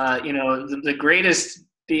 the greatest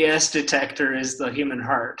BS detector is the human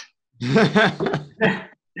heart.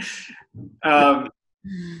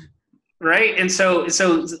 Right? And so it's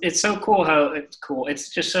so cool it's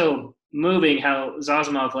just so moving how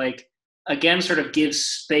Zosimov again sort of gives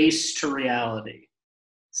space to reality.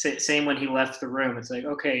 Same when he left the room. It's like,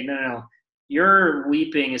 okay, no, your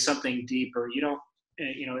weeping is something deeper. You don't,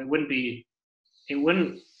 it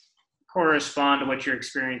wouldn't correspond to what you're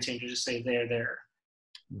experiencing to just say there.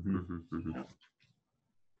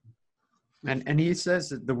 And he says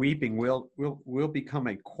that the weeping will become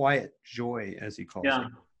a quiet joy, as he calls it.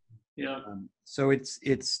 Yeah. So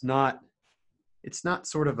it's not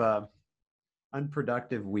sort of a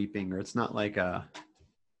unproductive weeping, or it's not like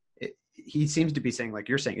he seems to be saying, like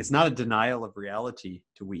you're saying, it's not a denial of reality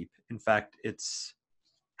to weep. In fact, it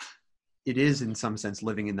is in some sense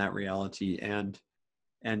living in that reality and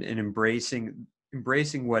embracing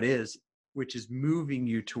what is, which is moving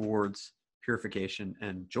you towards purification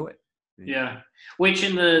and joy. Yeah, which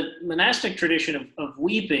in the monastic tradition of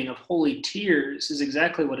weeping, of holy tears, is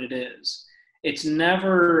exactly what it is. It's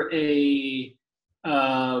never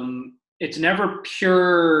it's never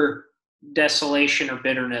pure desolation or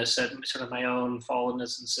bitterness at sort of my own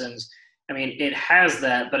fallenness and sins. I mean, it has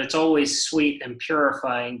that, but it's always sweet and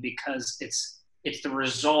purifying because it's the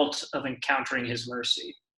result of encountering His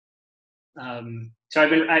mercy. So I've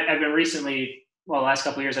been recently, well, the last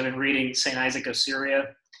couple of years, I've been reading Saint Isaac of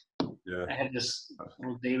Syria. Yeah. I have this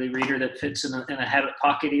little daily reader that fits in a habit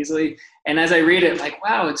pocket easily. And as I read it, I'm like,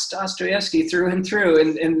 wow, it's Dostoevsky through and through.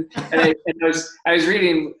 And I was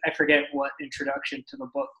reading, I forget what introduction to the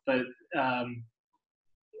book, but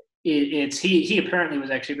he apparently was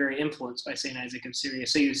actually very influenced by Saint Isaac of Syria.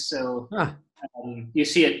 So you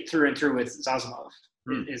see it through and through with Zosimov.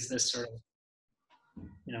 Is this sort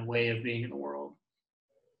of way of being in the world?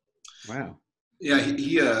 Wow. Yeah,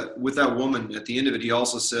 he with that woman at the end of it, he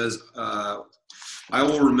also says, "I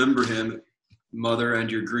will remember him, mother, and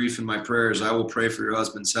your grief in my prayers. I will pray for your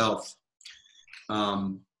husband's health,"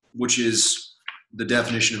 which is the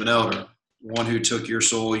definition of an elder, one who took your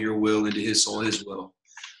soul, your will, into his soul, his will.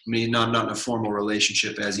 I mean, not in a formal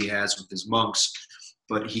relationship as he has with his monks,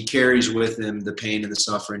 but he carries with him the pain and the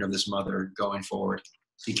suffering of this mother going forward.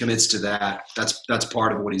 He commits to that. That's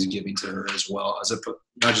part of what he's giving to her as well, as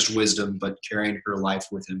not just wisdom, but carrying her life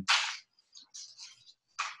with him.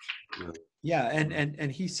 Yeah,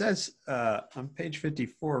 and he says on page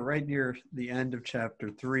 54, right near the end of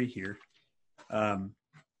chapter 3 here,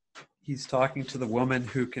 he's talking to the woman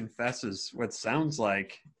who confesses what sounds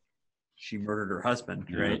like she murdered her husband,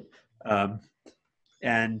 right?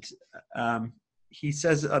 And he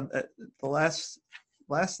says the last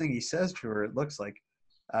thing he says to her, it looks like,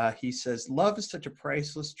 he says, "Love is such a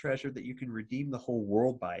priceless treasure that you can redeem the whole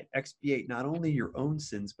world by it. Expiate not only your own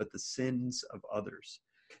sins, but the sins of others."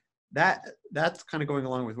 That's kind of going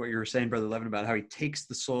along with what you were saying, Brother Levin, about how he takes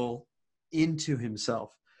the soul into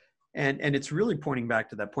himself. And it's really pointing back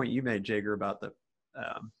to that point you made, Jager, about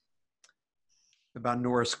about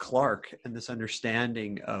Norris Clark and this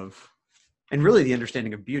understanding of, and really the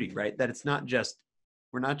understanding of beauty, right? That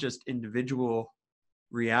we're not just individual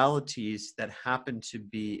realities that happen to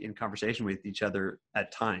be in conversation with each other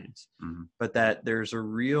at times, but that there's a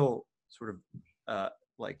real sort of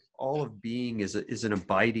like all of being is an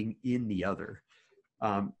abiding in the other,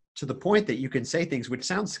 to the point that you can say things which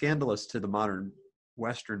sound scandalous to the modern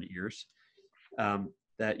Western ears,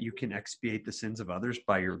 that you can expiate the sins of others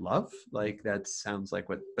by your love. Like that sounds like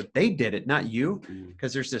but they did it, not you,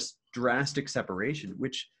 because there's this drastic separation,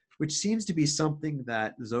 which seems to be something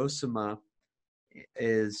that Zosima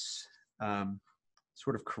is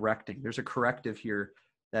sort of correcting. There's a corrective here,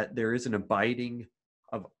 that there is an abiding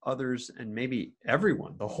of others and maybe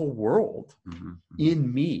everyone, the whole world,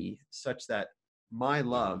 in me, such that my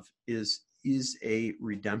love is a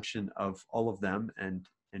redemption of all of them and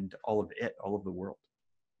all of it, all of the world.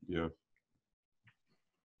 Yeah.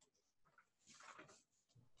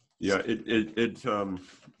 Yeah, it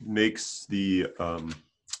makes the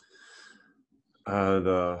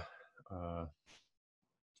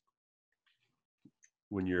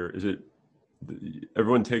when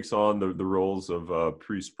everyone takes on the roles of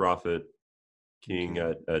priest, prophet, king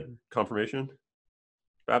at confirmation,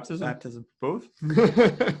 baptism, both.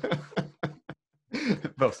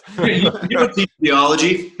 Both. You don't teach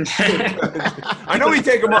theology. I know we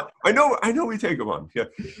take them on. I know we take them on. Yeah.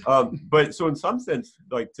 But so in some sense,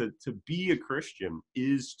 like to be a Christian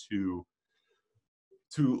is to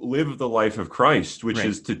live the life of Christ, which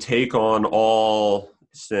is to take on all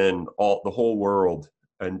sin, the whole world,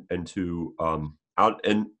 and to out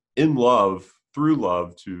and in love, through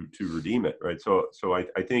love, to redeem it. Right. So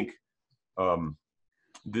I think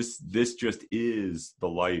this just is the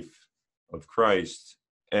life of Christ,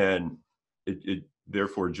 and it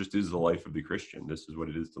therefore just is the life of the Christian. This is what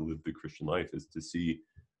it is to live the Christian life, is to see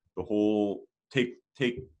the whole, take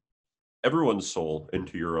everyone's soul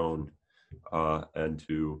into your own, and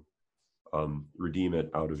to redeem it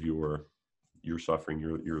out of your suffering,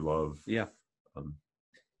 your love. Yeah.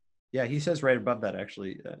 Yeah, he says right above that,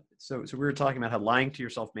 actually. So we were talking about how lying to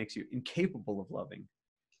yourself makes you incapable of loving.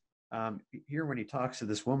 Here, when he talks to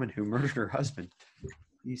this woman who murdered her husband,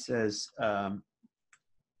 he says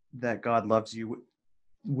that God loves you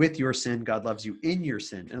with your sin. God loves you in your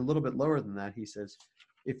sin. And a little bit lower than that, he says,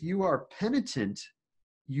 if you are penitent,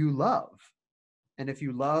 you love. And if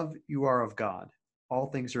you love, you are of God. All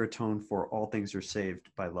things are atoned for. All things are saved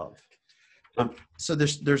by love. So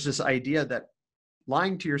there's this idea that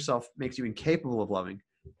lying to yourself makes you incapable of loving.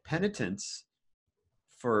 Penitence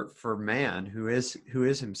for man, who is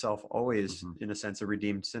himself always, in a sense, a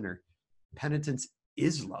redeemed sinner, penitence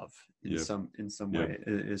is love in Yeah. some Yeah. way,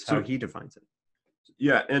 is how So- he defines it.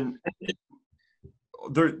 Yeah, and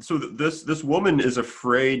this woman is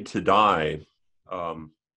afraid to die,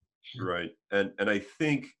 right? And I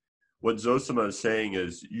think what Zosima is saying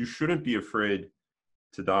is you shouldn't be afraid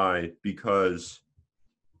to die because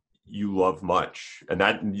you love much, and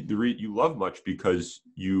that you love much because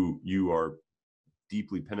you are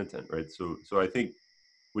deeply penitent, right? So I think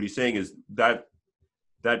what he's saying is that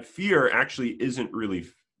fear actually isn't really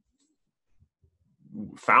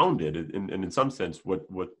founded, and in some sense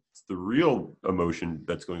what's the real emotion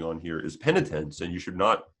that's going on here is penitence, and you should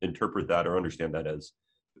not interpret that or understand that as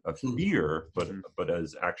a fear, but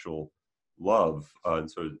as actual love. And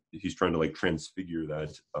so he's trying to like transfigure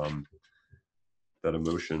that that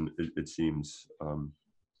emotion, it seems.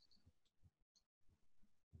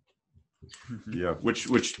 Yeah,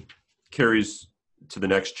 which carries to the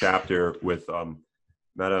next chapter with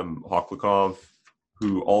Madame Hochlikov,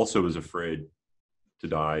 who also is afraid to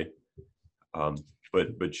die,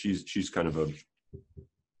 but she's kind of a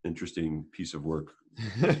interesting piece of work.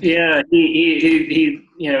 Yeah, he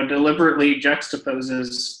deliberately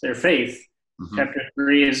juxtaposes their faith. Mhm. Chapter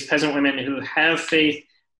 3 is peasant women who have faith.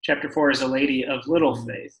 Chapter 4 is a lady of little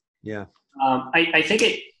faith. Yeah. I think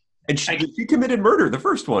it. And she committed murder, the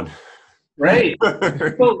first one. Right.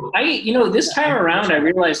 Well, this time around, I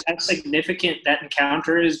realized how significant that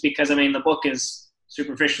encounter is because, the book is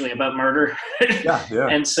superficially about murder. Yeah.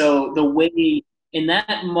 And so the way in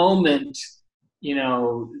that moment,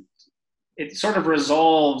 it sort of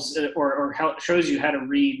resolves or shows you how to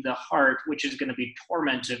read the heart, which is going to be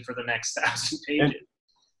tormented for the next 1,000 pages.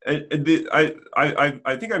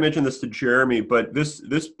 I think I mentioned this to Jeremy, but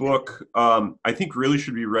this book I think really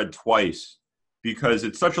should be read twice because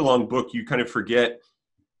it's such a long book. You kind of forget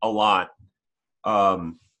a lot.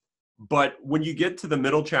 But when you get to the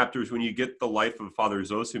middle chapters, when you get the life of Father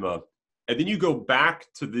Zosima, and then you go back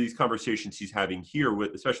to these conversations he's having here,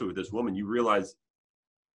 especially with this woman, you realize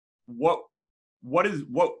what is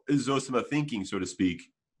Zosima thinking, so to speak,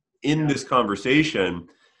 in this conversation,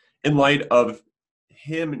 in light of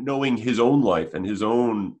him knowing his own life and his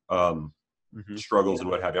own struggles and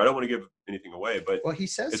what have you. I don't want to give anything away, but Well, he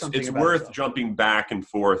says something it's about worth himself. jumping back and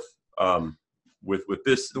forth with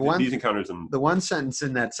these encounters. And The one sentence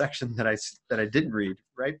in that section that I didn't read,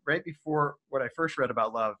 right before what I first read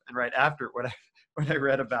about love and right after what I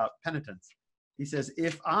read about penitence, he says,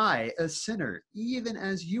 "If I, a sinner, even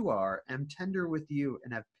as you are, am tender with you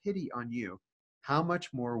and have pity on you, how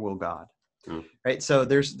much more will God?" Right. So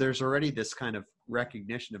there's already this kind of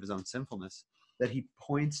recognition of his own sinfulness that he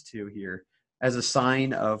points to here as a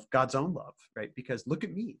sign of God's own love, right? Because look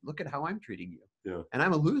at me, look at how I'm treating you. Yeah. And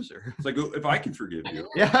I'm a loser. It's like, if I can forgive you.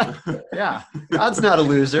 Yeah. God's not a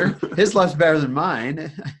loser. His love's better than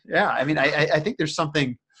mine. Yeah. I think there's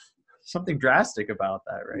something drastic about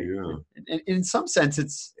that, right? Yeah. In some sense,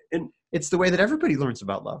 it's the way that everybody learns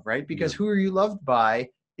about love, right? Because who are you loved by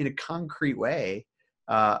in a concrete way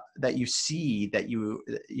that you see, that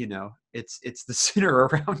it's the sinner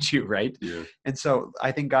around you, right? Yeah. And so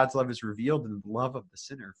I think God's love is revealed in the love of the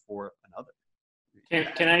sinner for another.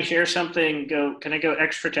 Can I share something? Can I go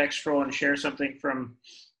extra textual and share something from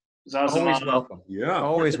Zosima? Always welcome. Yeah.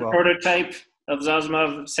 Always the welcome. prototype of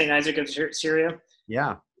Zosima of St. Isaac of Syria.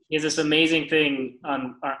 Yeah. He has this amazing thing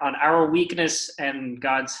on our weakness and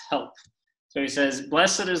God's help. So he says,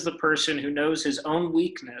 "Blessed is the person who knows his own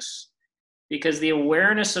weakness, because the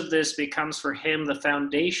awareness of this becomes for him the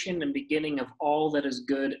foundation and beginning of all that is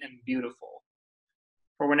good and beautiful.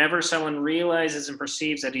 For whenever someone realizes and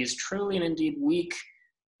perceives that he is truly and indeed weak,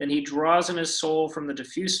 then he draws in his soul from the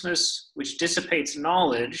diffuseness which dissipates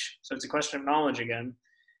knowledge," so it's a question of knowledge again,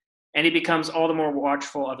 "and he becomes all the more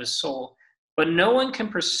watchful of his soul. But no one can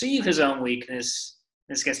perceive his own weakness,"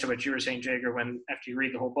 this gets to what you were saying, Jager, after you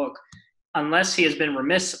read the whole book, "unless he has been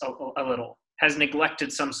remiss a little, has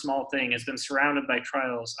neglected some small thing, has been surrounded by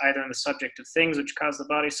trials, either in the subject of things which cause the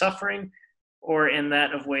body suffering, or in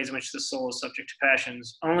that of ways in which the soul is subject to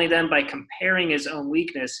passions. Only then, by comparing his own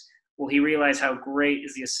weakness, will he realize how great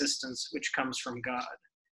is the assistance which comes from God."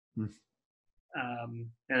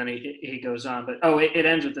 And then he goes on, but it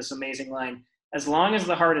ends with this amazing line: "As long as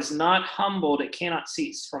the heart is not humbled, it cannot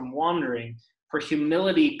cease from wandering, for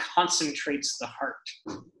humility concentrates the heart."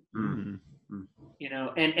 Mm-hmm.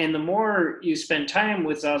 And the more you spend time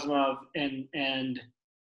with Zosima and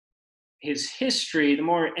his history, the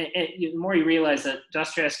more you realize that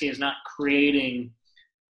Dostoevsky is not creating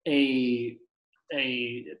a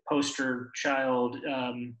poster child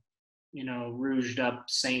rouged up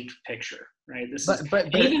saint picture, right? This But is but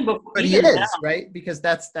and but, even before, but he even is, now, right? Because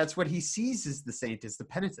that's what he sees as the saint, is the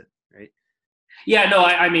penitent, right? yeah, no,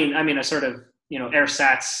 I mean a sort of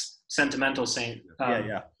ersatz sentimental saint.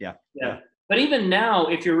 Yeah. But even now,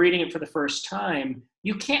 if you're reading it for the first time,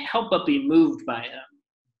 you can't help but be moved by him.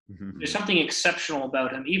 Mhm. There's something exceptional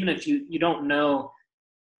about him, even if you don't know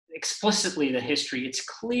explicitly the history. It's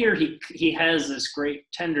clear he has this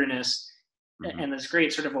great tenderness and this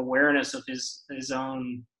great sort of awareness of his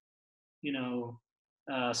own,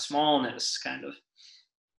 smallness, kind of.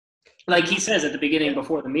 Like he says at the beginning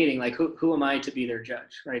before the meeting, like who am I to be their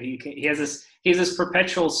judge, right? He has this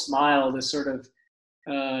perpetual smile, this sort of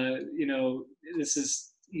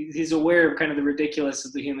he's aware of kind of the ridiculous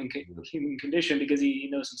of the human condition because he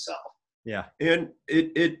knows himself. Yeah. And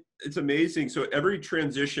it's amazing. So every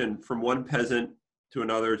transition from one peasant to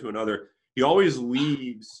another, he always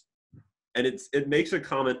leaves, and it makes a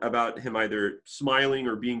comment about him either smiling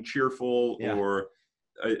or being cheerful, or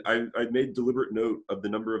I made deliberate note of the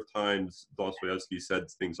number of times Dostoevsky said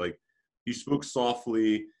things like, he spoke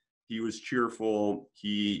softly, he was cheerful,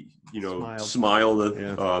 he smiled.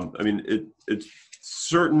 Yeah. I mean, it's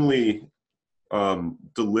certainly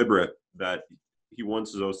deliberate that he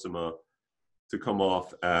wants Zosima to come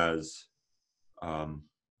off as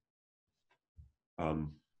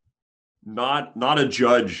not a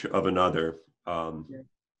judge of another,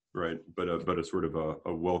 right? But a sort of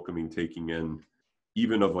a welcoming taking in,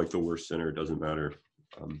 even of like the worst sinner. It doesn't matter.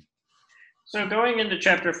 So going into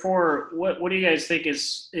chapter 4, what do you guys think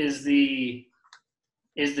is the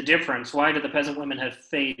difference? Why do the peasant women have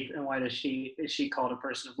faith, and why is she called a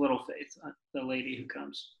person of little faith, the lady who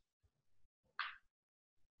comes?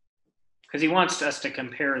 Because he wants us to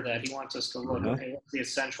compare that. He wants us to look, okay, what's the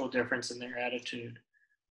essential difference in their attitude?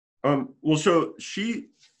 Well, so she,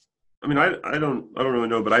 I mean, I don't really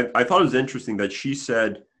know, but I thought it was interesting that she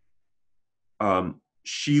said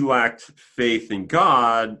she lacked faith in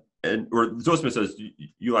God, or Zosima says,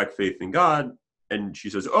 you lack faith in God, and she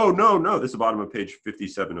says, oh, no, this is the bottom of page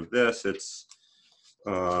 57 of this. It's,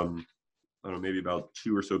 I don't know, maybe about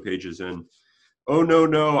 2 or so pages in. Oh,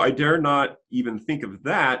 no, I dare not even think of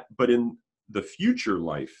that, but in the future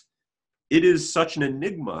life, it is such an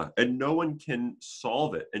enigma, and no one can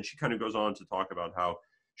solve it. And she kind of goes on to talk about how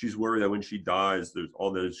she's worried that when she dies, there's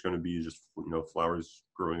all that is going to be just, flowers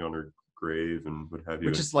growing on her grave and what have you.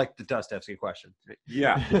 Which is like the Dostoevsky question. Right?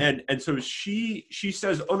 Yeah. and so she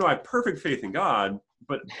says, oh no, I have perfect faith in God,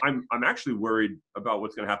 but I'm actually worried about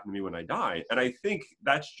what's going to happen to me when I die. And I think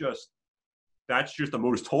that's just the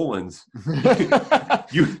most Tollens.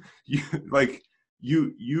 You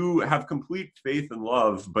have complete faith and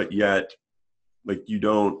love, but yet like you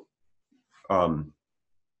don't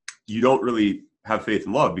really have faith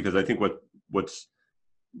and love, because I think what's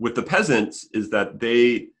with the peasants is that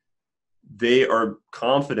they are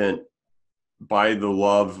confident by the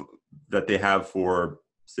love that they have for,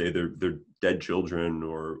 say, their dead children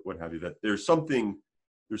or what have you, that there's something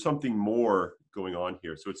more going on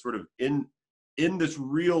here. So it's sort of in this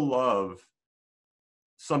real love,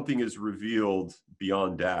 something is revealed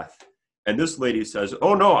beyond death. And this lady says,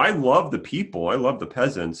 oh no, I love the people, I love the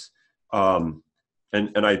peasants, and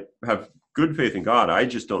I have good faith in God. I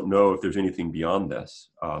just don't know if there's anything beyond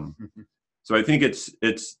this. So I think it's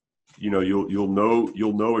you'll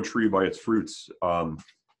know a tree by its fruits, and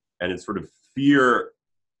it's sort of fear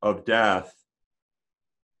of death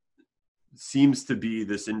seems to be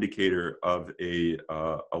this indicator of a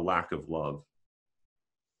lack of love.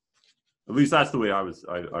 At least that's the way I was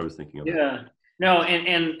thinking of it. Yeah. No,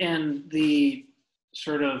 and the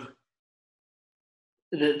sort of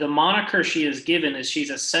the moniker she is given is she's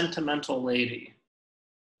a sentimental lady.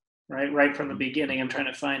 Right from the beginning. I'm trying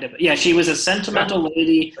to find it. But yeah, she was a sentimental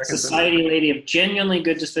lady, society lady of genuinely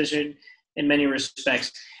good disposition in many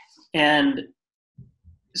respects. And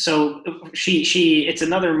so she it's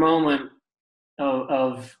another moment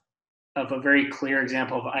of a very clear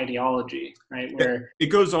example of ideology, right? Where it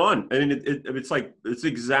goes on. I mean, that's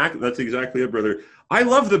exactly it, brother. I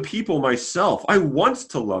love the people myself. I want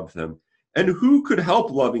to love them. And who could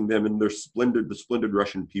help loving them in the splendid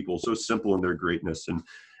Russian people, so simple in their greatness.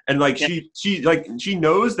 And like she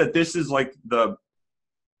knows that this is like the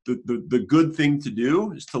good thing to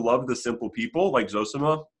do, is to love the simple people like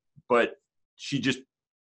Zosima, but she just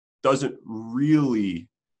doesn't really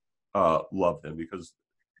love them because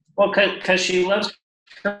she loves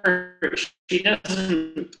her.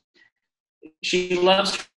 She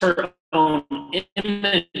loves her own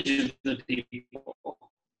image of the people.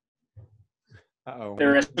 Uh-oh.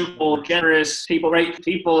 They're a simple, generous people, right?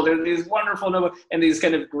 People, they're these wonderful, noble, and these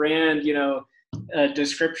kind of grand,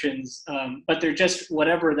 descriptions, but they're just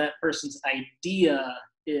whatever that person's idea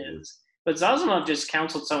is. But Zazimov just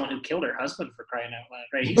counseled someone who killed her husband, for crying out loud,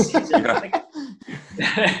 right?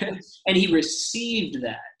 And he received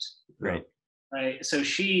that, Right. right? So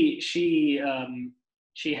she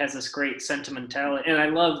has this great sentimentality, and I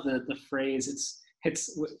love the phrase.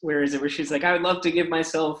 It's where is it? Where she's like, I would love to give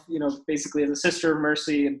myself, basically as a sister of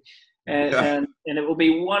mercy, and it will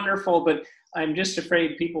be wonderful, but I'm just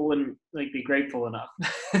afraid people wouldn't be grateful enough.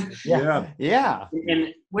 Yeah.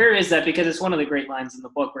 And where is that? Because it's one of the great lines in the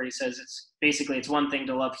book where he says it's one thing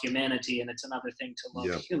to love humanity and it's another thing to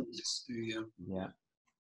love humans.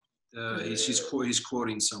 He's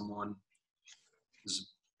quoting someone.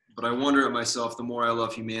 But I wonder at myself, the more I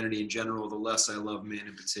love humanity in general, the less I love man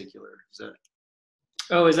in particular. Is that?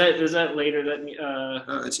 Oh, is that later?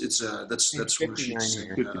 That's where she's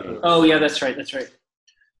saying. Oh yeah, that's right. I'm trying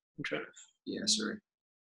to. Yeah, sorry.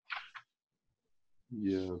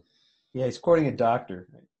 Yeah. Yeah, he's quoting a doctor.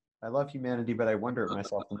 I love humanity, but I wonder at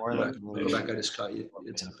myself, the more I love humanity. Go back, I just caught you.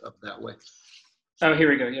 It's up that way. Oh, here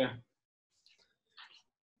we go, yeah.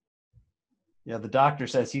 Yeah, the doctor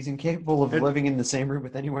says he's incapable of living in the same room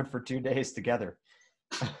with anyone for 2 days together.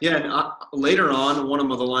 Yeah, and later on, one of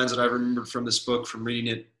the lines that I remembered from this book, from reading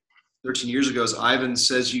it 13 years ago, is Ivan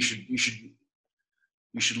says you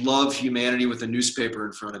should love humanity with a newspaper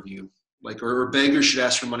in front of you. Or beggars should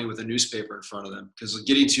ask for money with a newspaper in front of them, because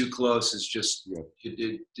getting too close is just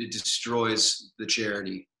it destroys the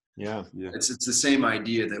charity. Yeah. It's the same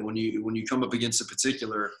idea that when you come up against a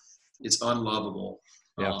particular, it's unlovable.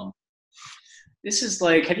 Yeah. This is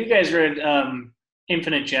like, have you guys read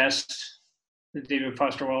Infinite Jest, the David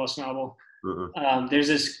Foster Wallace novel? There's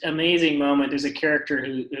this amazing moment. There's a character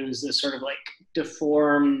who's this sort of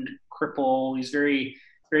deformed cripple. He's very,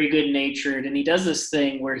 very good-natured, and he does this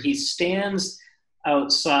thing where he stands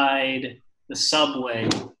outside the subway,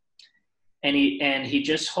 and he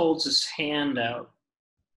just holds his hand out.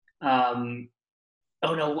 Oh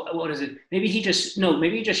no, what is it? Maybe he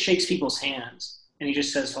just shakes people's hands, and he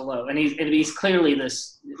just says hello. And he's clearly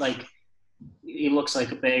this, he looks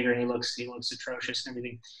like a beggar, and he looks atrocious and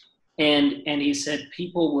everything. And he said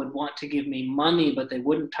people would want to give me money, but they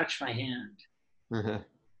wouldn't touch my hand.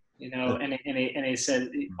 And he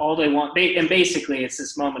said all they want, and basically it's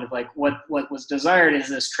this moment of what was desired is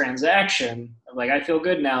this transaction of I feel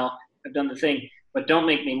good now, I've done the thing, but don't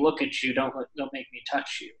make me look at you, don't make me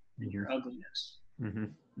touch you in your ugliness.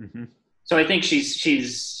 So I think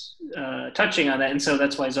she's touching on that, and so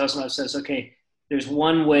that's why Zosimov says, okay, there's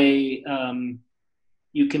one way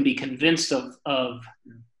you can be convinced of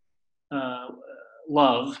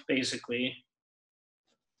love, basically,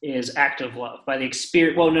 is active love by the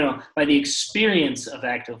experience. Well, no, by the experience of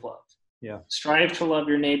active love. Yeah. Strive to love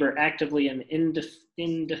your neighbor actively and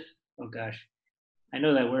oh gosh, I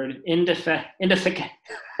know that word. Indefatigably.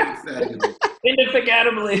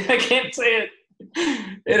 I can't say it.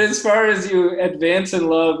 And as far as you advance in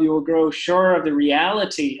love, you will grow sure of the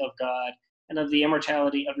reality of God and of the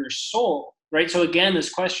immortality of your soul. Right. So again, this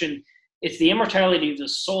question, it's the immortality of the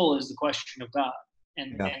soul is the question of God,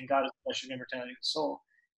 and God is the question of immortality of the soul.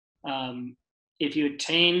 If you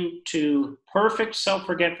attain to perfect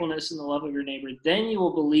self-forgetfulness in the love of your neighbor, then you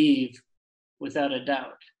will believe without a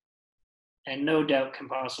doubt, and no doubt can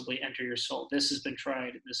possibly enter your soul. This has been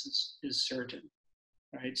tried. This is certain,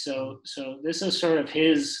 right? So this is sort of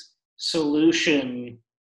his solution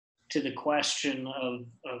to the question of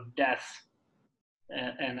death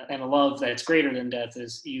and a love that's greater than death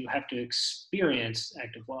is you have to experience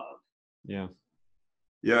active love. Yeah.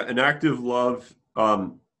 Yeah, an active love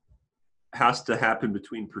has to happen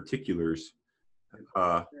between particulars,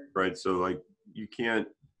 right? So you can't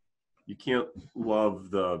love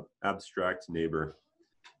the abstract neighbor.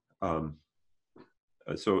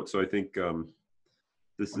 So I think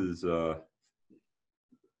this is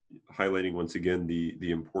highlighting once again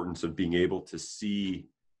the importance of being able to see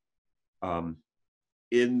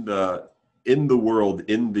in the world,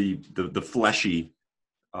 in the fleshy,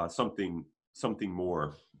 something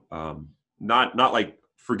more. Not like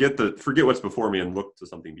forget what's before me and look to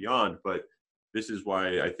something beyond, but this is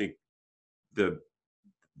why I think the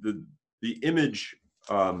image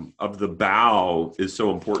of the bough is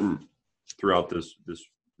so important throughout this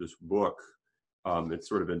book. It's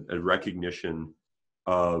sort of a recognition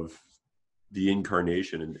of the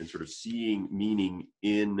incarnation and sort of seeing meaning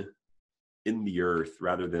in the earth,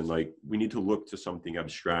 rather than we need to look to something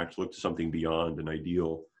abstract, look to something beyond an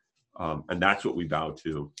ideal, and that's what we bow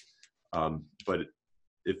to. But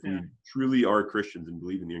if we truly are Christians and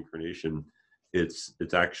believe in the incarnation, it's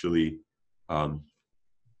actually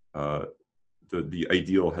the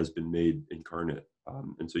ideal has been made incarnate,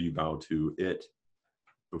 and so you bow to it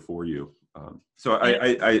before you. So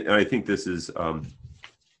I think this is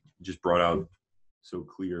just brought out so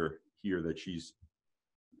clear here that she's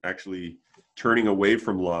actually turning away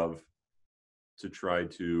from love to try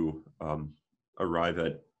to arrive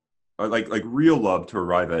at like real love, to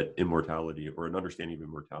arrive at immortality or an understanding of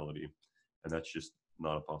immortality, and that's just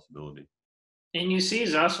not a possibility. And you see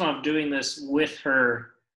Zossimov doing this with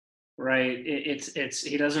her, right? It's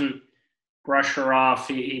he doesn't brush her off.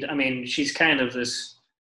 I mean, she's kind of this.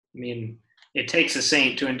 I mean, it takes a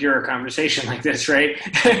saint to endure a conversation like this, right?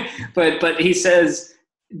 but he says,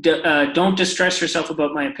 don't distress yourself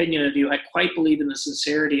about my opinion of you. I quite believe in the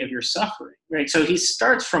sincerity of your suffering, right? So he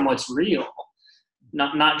starts from what's real,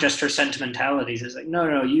 not just her sentimentalities. It's like,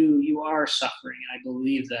 no, you are suffering, and I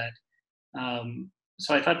believe that.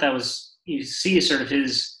 So I thought that was, you see sort of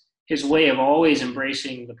his way of always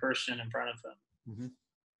embracing the person in front of him. Mm-hmm.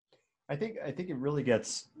 I think it really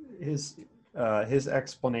gets his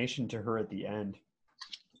explanation to her at the end,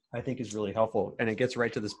 I think, is really helpful, and it gets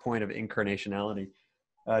right to this point of incarnationality.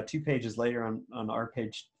 2 pages later on our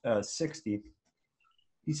page 60,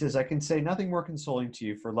 he says, I can say nothing more consoling to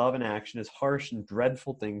you, for love in action is harsh and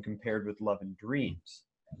dreadful thing compared with love in dreams.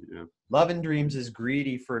 Yeah. Love in dreams is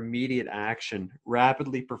greedy for immediate action,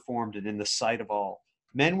 rapidly performed and in the sight of all.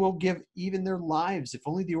 Men will give even their lives if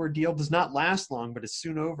only the ordeal does not last long, but is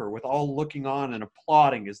soon over, with all looking on and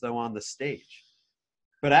applauding as though on the stage.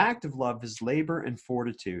 But active love is labor and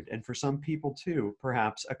fortitude, and for some people too,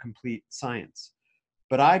 perhaps a complete science.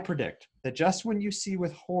 But I predict that just when you see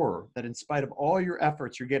with horror that in spite of all your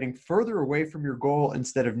efforts, you're getting further away from your goal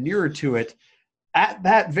instead of nearer to it, at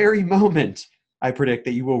that very moment, I predict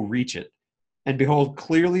that you will reach it and behold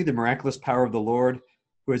clearly the miraculous power of the Lord,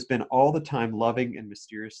 who has been all the time loving and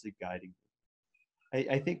mysteriously guiding.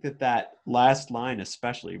 I think that last line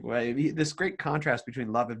especially, this great contrast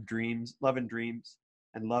between love in dreams,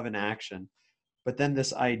 and love in action, but then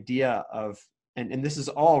this idea of, and this is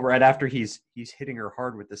all right after he's hitting her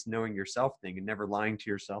hard with this knowing yourself thing and never lying to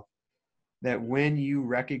yourself, that when you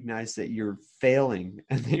recognize that you're failing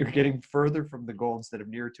and that you're getting further from the goal instead of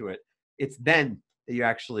nearer to it, it's then that you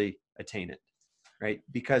actually attain it, right?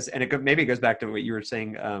 Because, and maybe it goes back to what you were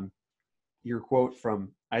saying, your quote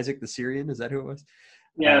from Isaac the Syrian, is that who it was?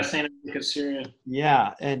 Yeah, Saint Isaac of Syria.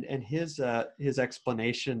 Yeah, and his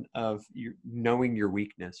explanation of knowing your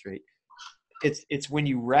weakness, right? It's when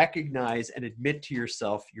you recognize and admit to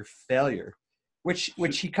yourself your failure, which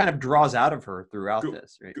he kind of draws out of her throughout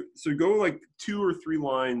this, right? So go like 2 or 3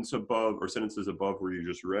 lines above, or sentences above where you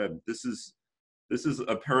just read. This is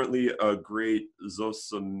apparently a great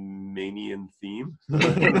Zosimanian theme.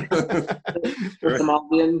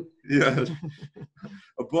 Zosimanian. Yeah.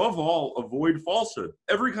 Above all, avoid falsehood,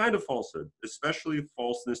 every kind of falsehood, especially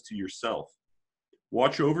falseness to yourself.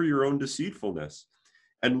 Watch over your own deceitfulness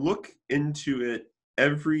and look into it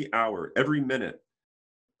every hour, every minute,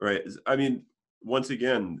 right? I mean, once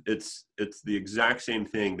again, it's the exact same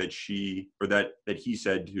thing that that he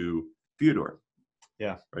said to Fyodor.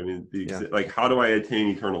 Yeah. I mean, like, how do I attain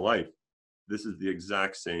eternal life? This is the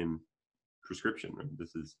exact same prescription. Right?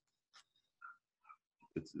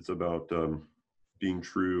 It's about being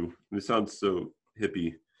true. This sounds so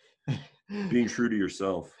hippie. Being true to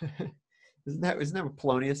yourself. Isn't that what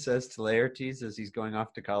Polonius says to Laertes as he's going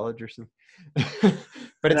off to college or something?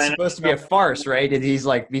 But it's supposed to be a farce, right? And he's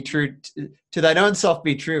like, be true to thine own self,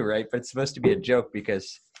 be true, right? But it's supposed to be a joke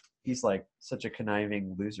because he's like such a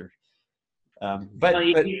conniving loser. But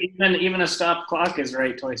even a stop clock is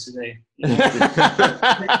right twice a day. You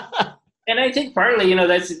know? And I think partly,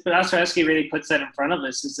 Dostoevsky really puts that in front of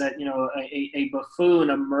us, is that, a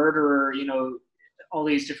buffoon, a murderer, all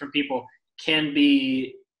these different people can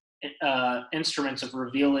be instruments of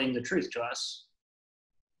revealing the truth to us.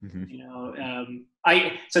 Mm-hmm.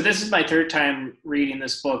 So this is my 3rd time reading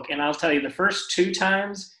this book, and I'll tell you, the first 2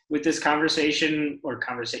 times with this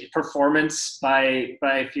performance by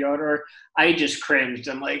Fyodor, I just cringed.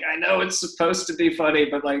 I'm like, I know it's supposed to be funny,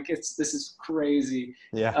 but like, this is crazy.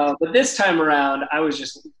 Yeah. But this time around, I was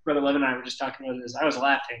just, Brother Levin and I were just talking about this. I was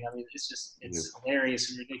laughing. I mean, it's hilarious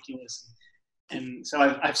and ridiculous. And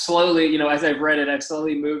so I've slowly, as I've read it, I've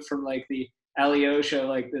slowly moved from like the Alyosha,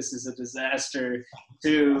 like this is a disaster,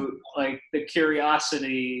 to like the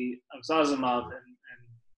curiosity of Zossimov, and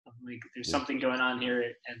like there's something going on here.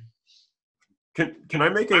 And can I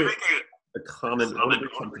make a comment? I want to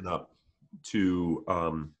bring something up to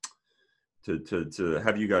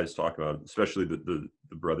have you guys talk about, especially the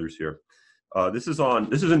brothers here. This is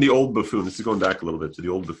in the Old Buffoon. This is going back a little bit to the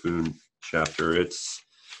Old Buffoon chapter. It's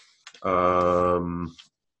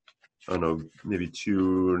I don't know, maybe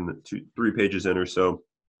 3 pages in or so.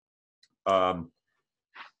 I'll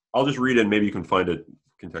just read it and maybe you can find it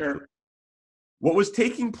contextually. Sure. What was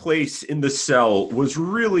taking place in the cell was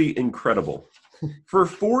really incredible. For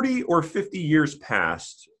 40 or 50 years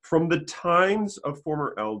past, from the times of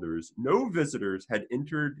former elders, no visitors had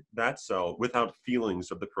entered that cell without feelings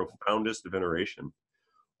of the profoundest veneration.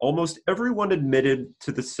 Almost everyone admitted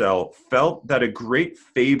to the cell felt that a great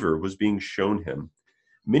favor was being shown him.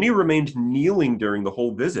 Many remained kneeling during the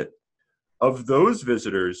whole visit. Of those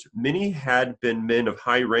visitors, many had been men of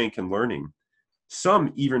high rank and learning,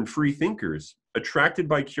 some even free thinkers, attracted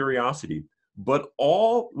by curiosity, but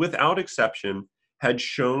all, without exception, had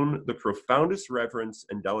shown the profoundest reverence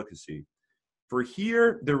and delicacy. For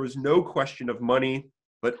here there was no question of money,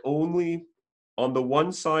 but only, on the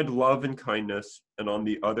one side, love and kindness, and on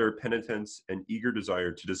the other, penitence and eager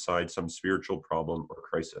desire to decide some spiritual problem or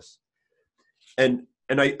crisis. And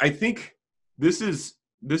I think this is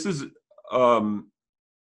a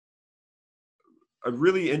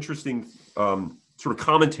really interesting sort of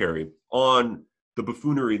commentary on the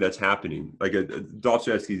buffoonery that's happening. Like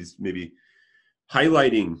Dostoevsky's maybe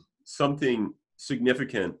highlighting something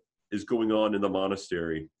significant is going on in the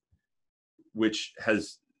monastery, which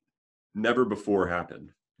has never before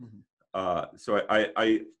happened. So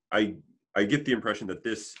I get the impression that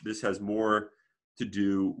this has more to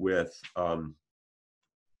do with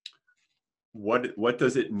what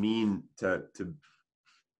does it mean to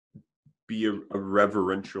be a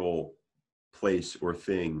reverential place or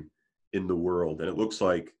thing in the world. And it looks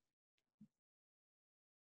like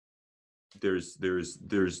there's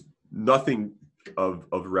nothing of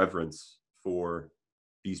reverence for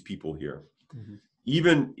these people here. Mm-hmm.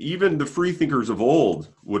 Even the free thinkers of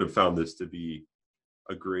old would have found this to be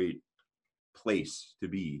a great place to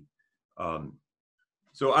be.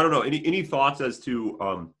 So I don't know, any thoughts as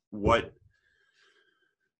to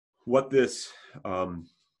what this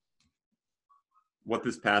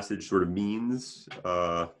passage sort of means,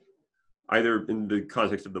 either in the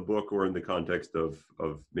context of the book or in the context of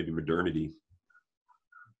maybe modernity?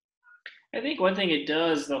 I think one thing it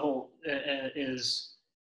does, the whole is,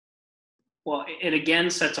 well, it again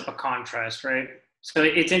sets up a contrast, right? So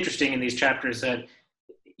it's interesting in these chapters that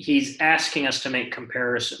he's asking us to make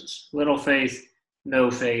comparisons: little faith, no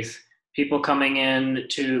faith, people coming in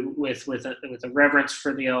with a reverence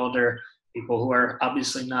for the elder, people who are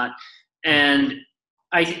obviously not, and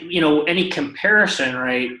any comparison,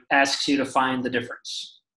 right, asks you to find the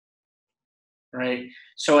difference, right?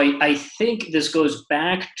 So I think this goes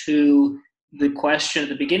back to the question at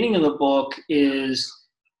the beginning of the book is,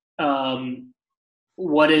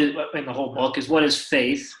 what is, in the whole book, is what is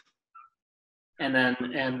faith?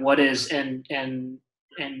 And what is, and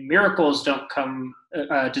miracles don't come,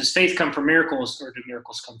 does faith come from miracles, or do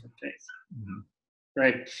miracles come from faith? Mm-hmm.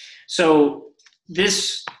 Right? So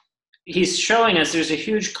he's showing us there's a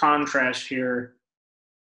huge contrast here.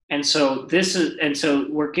 And so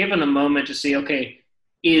we're given a moment to see, okay,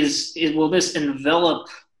 will this envelop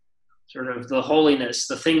sort of the holiness,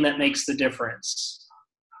 the thing that makes the difference?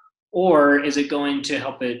 Or is it going to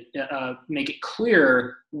help it make it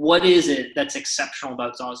clear what is it that's exceptional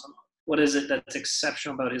about Zosima? What is it that's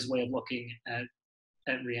exceptional about his way of looking at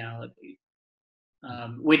reality?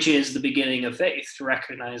 Which is the beginning of faith, to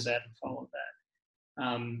recognize that and follow that.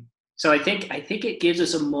 So I think it gives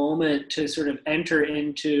us a moment to sort of enter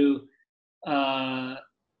into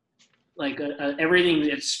everything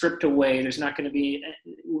that's stripped away.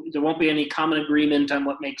 There won't be any common agreement on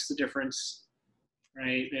what makes the difference,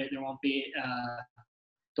 right? There won't be.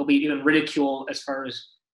 There'll be even ridicule as far as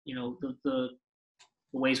the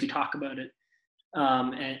ways we talk about it,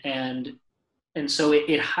 and so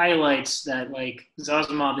it highlights that, like,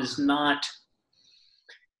 Zosimov is not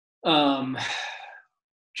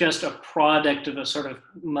just a product of a sort of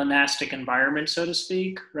monastic environment, so to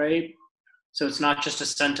speak, right? So it's not just a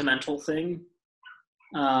sentimental thing,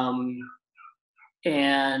 and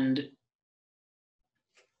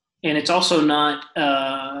it's also not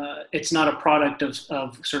it's not a product of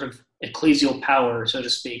sort of ecclesial power, so to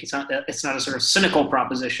speak. It's not a sort of cynical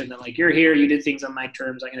proposition that, like, you're here, you did things on my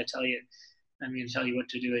terms, I'm going to tell you what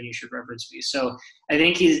to do, and you should reverence me. So I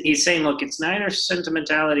think he's saying, look, it's neither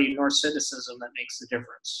sentimentality nor cynicism that makes the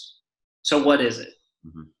difference. So what is it?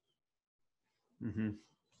 Mm-hmm. Mm-hmm.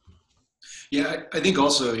 Yeah, I think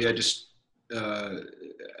also, just Brother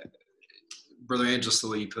Angelos, the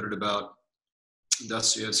way you put it about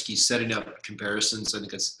Dostoevsky setting up comparisons, I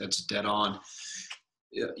think that's dead on.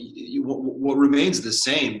 What remains the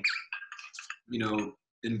same,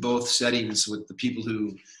 in both settings, with the people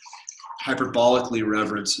who hyperbolically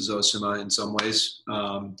reverence Zosima in some ways,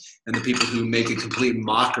 and the people who make a complete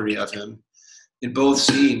mockery of him. In both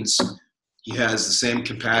scenes, he has the same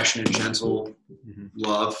compassionate, gentle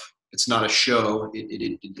love. It's not a show.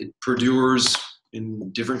 It perdures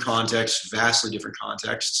in different contexts, vastly different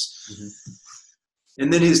contexts.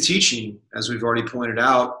 And then his teaching, as we've already pointed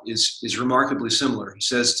out, is remarkably similar. He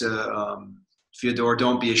says to Fyodor,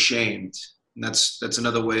 "Don't be ashamed," and that's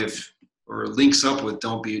another way of, or links up with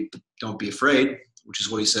 "don't be afraid," which is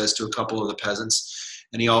what he says to a couple of the peasants.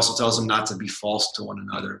 And he also tells them not to be false to one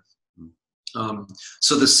another.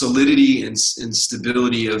 So the solidity and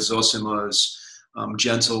stability of Zosima's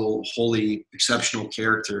gentle, holy, exceptional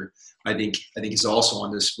character, I think is also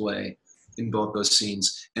on display in both those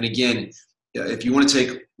scenes. And again, if you want to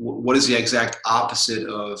take what is the exact opposite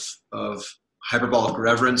of hyperbolic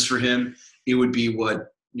reverence for him, it would be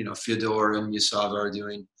what Fyodor and Yasava are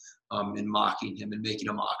doing in mocking him and making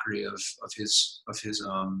a mockery of his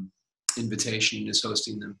invitation and his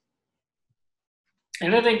hosting them.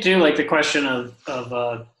 And I think too, like the question of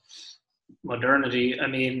modernity. I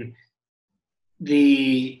mean,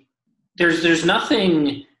 there's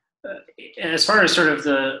nothing as far as sort of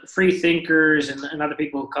the free thinkers and other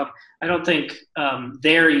people who come. I don't think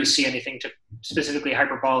there you see anything to specifically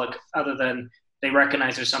hyperbolic, other than they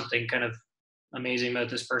recognize there's something kind of amazing about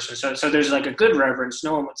this person. So there's like a good reverence.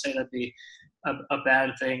 No one would say that'd be a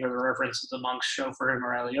bad thing, or the reverence that the monks show for him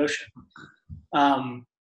or Alyosha.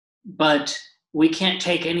 But we can't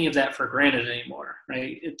take any of that for granted anymore,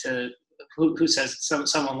 right? Who says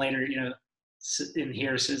someone later, in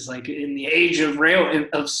here says, like, in the age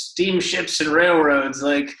of steamships and railroads,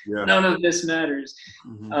 like none of this matters,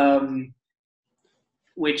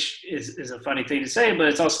 which is a funny thing to say, but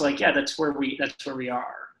it's also like, that's where we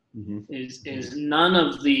are. Is none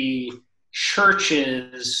of the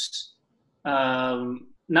churches, none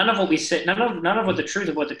of what we say, none of what the truth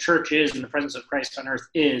of what the church is in the presence of Christ on earth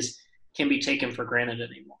can be taken for granted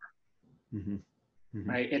anymore.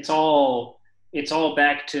 Right? It's all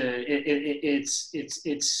back to it's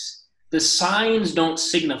the signs don't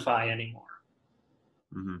signify anymore.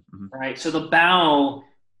 Right? So the bow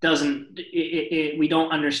doesn't, we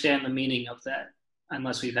don't understand the meaning of that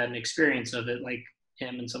unless we've had an experience of it, like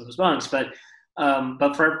him and some of his monks. But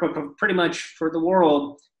for pretty much for the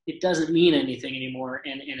world, it doesn't mean anything anymore,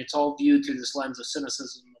 and it's all viewed through this lens of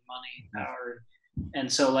cynicism, and money, power.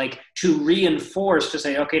 And so, like, to reinforce, to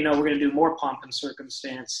say, okay, no, we're going to do more pomp and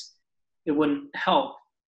circumstance, it wouldn't help,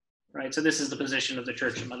 right? So this is the position of the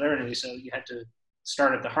Church of modernity. So you have to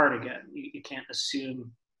start at the heart again. You can't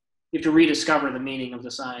assume. You have to rediscover the meaning of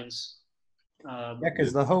the signs.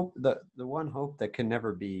 Because the one hope that can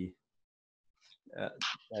never be,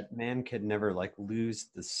 that man could never like lose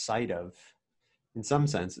the sight of, in some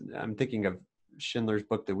sense. I'm thinking of Schindler's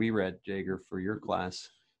book that we read, Jager, for your class,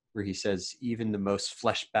 where he says, even the most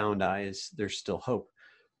flesh-bound eyes, there's still hope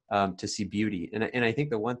to see beauty. And I think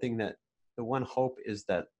the one hope is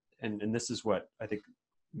that, and this is what I think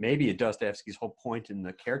maybe Dostoevsky's whole point in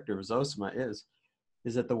the character of Zosima is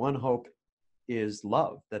that the one hope is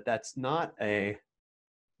love. That's not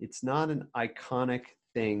it's not an iconic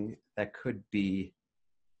thing that could be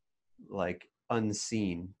like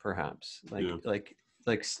unseen, perhaps. Like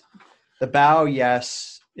the bow,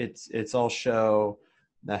 yes, it's all show.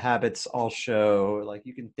 The habits all show, like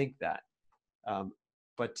you can think that,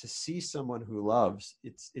 but to see someone who loves,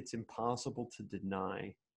 it's impossible to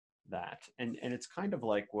deny that, and it's kind of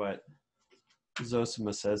like what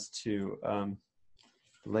Zosima says to the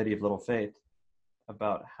Lady of Little Faith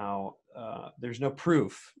about how there's no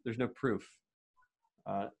proof. There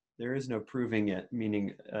is no proving it,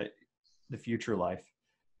 meaning the future life,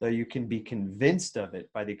 though you can be convinced of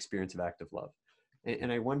it by the experience of active love,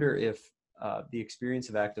 and I wonder if the experience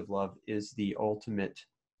of active love is the ultimate,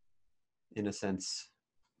 in a sense,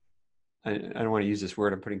 I don't want to use this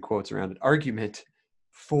word, I'm putting quotes around it, argument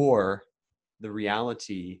for the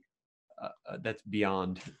reality that's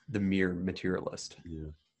beyond the mere materialist.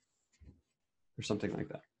 Or something like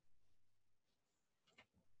that.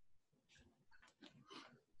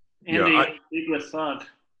 Andy, lead with thought.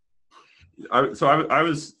 The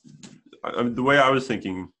way I was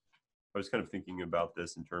thinking, I was kind of thinking about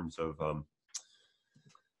this in terms of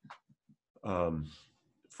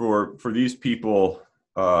for these people,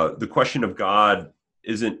 the question of God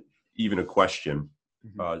isn't even a question,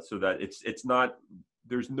 so that it's not.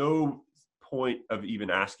 There's no point of even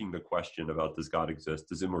asking the question about does God exist,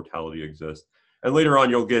 does immortality exist, and later on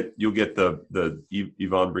you'll get the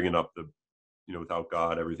Ivan bringing up the without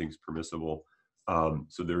God everything's permissible,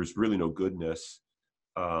 so there's really no goodness.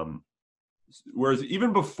 whereas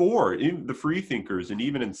even before, even the free thinkers, and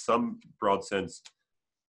even in some broad sense,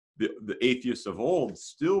 the atheists of old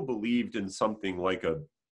still believed in something like an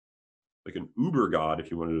uber God,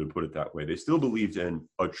 if you wanted to put it that way. They still believed in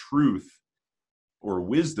a truth or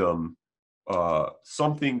wisdom,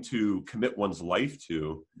 something to commit one's life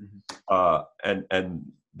to. And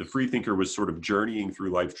the free thinker was sort of journeying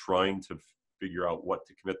through life, trying to figure out what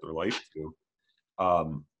to commit their life to.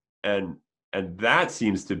 And that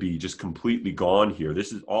seems to be just completely gone here.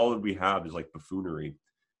 This is all that we have is like buffoonery.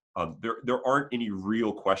 There aren't any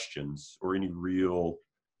real questions or any real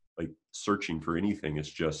like searching for anything.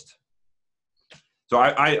 It's just, so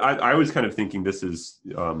I was kind of thinking this is,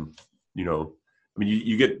 you know, I mean,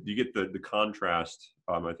 you get the contrast.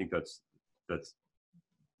 I think I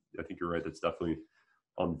think you're right. That's definitely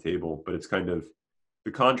on the table, but it's kind of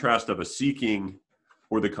the contrast of a seeking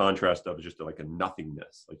or the contrast of just like a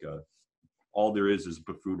nothingness, like all there is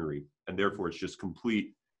buffoonery. And therefore it's just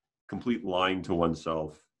complete lying to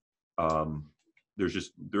oneself.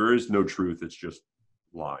 There is no truth. It's just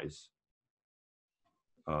lies.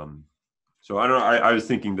 So I don't know. I was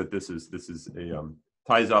thinking that this is a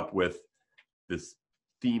ties up with this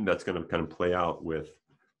theme that's going to kind of play out with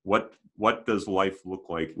what does life look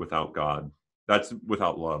like without God? That's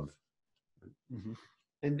without love. Mm-hmm.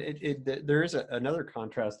 And there is another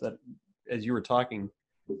contrast that, as you were talking,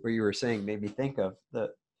 where you were saying, made me think of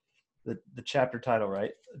the chapter title,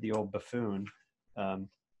 right? The old buffoon.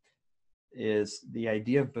 Is the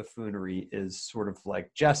idea of buffoonery is sort of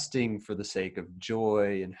like jesting for the sake of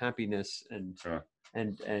joy and happiness and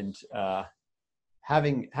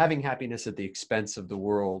having happiness at the expense of the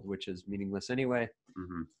world, which is meaningless anyway.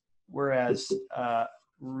 Mm-hmm. Whereas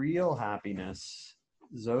real happiness,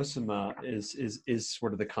 Zosima, is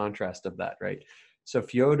sort of the contrast of that, right? So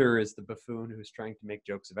Fyodor is the buffoon who's trying to make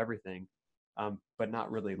jokes of everything, but not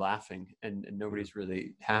really laughing, and nobody's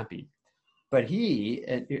really happy. But he,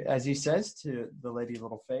 as he says to the Lady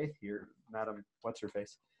Little Faith here, Madam, what's her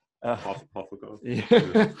face?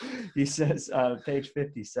 He says, page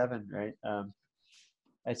 57, right?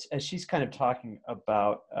 As she's kind of talking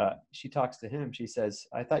about, she talks to him, she says,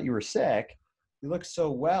 I thought you were sick. You look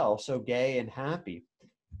so well, so gay and happy.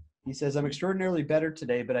 He says, I'm extraordinarily better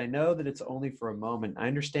today, but I know that it's only for a moment. I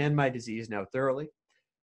understand my disease now thoroughly.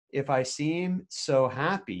 If I seem so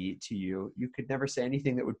happy to you, you could never say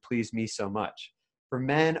anything that would please me so much. For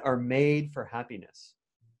men are made for happiness.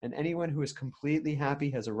 And anyone who is completely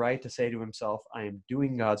happy has a right to say to himself, I am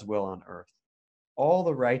doing God's will on earth. All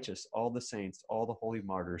the righteous, all the saints, all the holy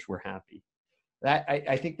martyrs were happy. That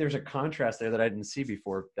I think there's a contrast there that I didn't see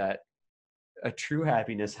before, that a true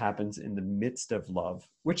happiness happens in the midst of love,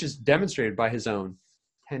 which is demonstrated by his own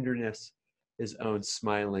tenderness, his own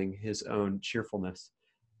smiling, his own cheerfulness.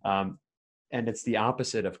 And it's the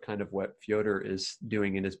opposite of kind of what Fyodor is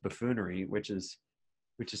doing in his buffoonery, which is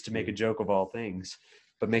to make a joke of all things.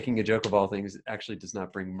 But making a joke of all things actually does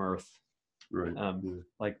not bring mirth, right?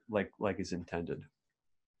 Like is intended.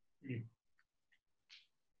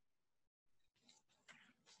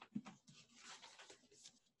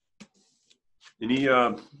 Any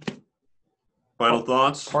final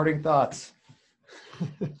thoughts? Parting thoughts.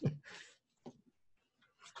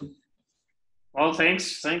 Well,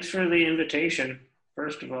 thanks for the invitation.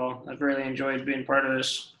 First of all, I've really enjoyed being part of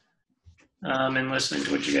this and listening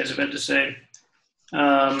to what you guys have had to say.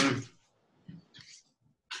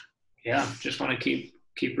 Yeah, just want to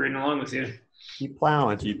keep reading along with you. Keep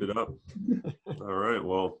plowing. Keep it up. All right.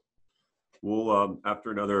 Well, we'll after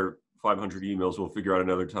another 500 emails, we'll figure out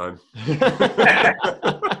another time.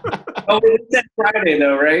 Oh, it's Friday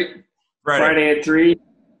though, right? Friday at 3.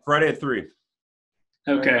 Friday at 3.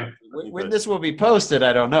 Okay. When this will be posted,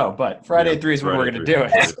 I don't know, but Friday at 3 is when we're going to do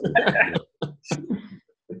it.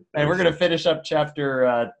 And we're going to finish up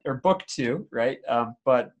chapter or book 2, right?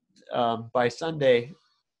 But by Sunday,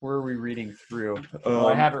 where are we reading through?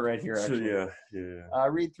 I have it right here, actually. So yeah.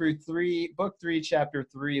 Read through book 3, chapter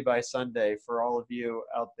 3 by Sunday for all of you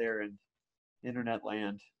out there in internet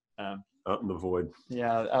land. Out in the void.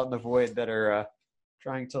 Yeah, out in the void that are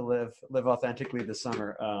trying to live authentically this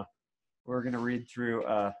summer. We're going to read through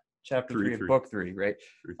chapter 3 of book 3, right?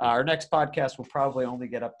 Our next podcast will probably only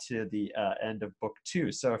get up to the end of book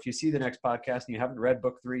 2. So if you see the next podcast and you haven't read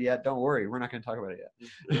book 3 yet, don't worry. We're not going to talk about it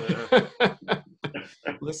yet.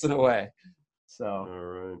 Listen away.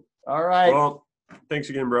 So. All right. Well,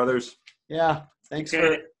 thanks again, brothers. Yeah. Thanks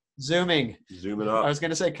for zooming. Zooming up. I was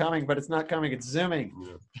going to say coming, but it's not coming. It's zooming.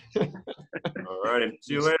 Yeah. All right.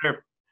 See you later.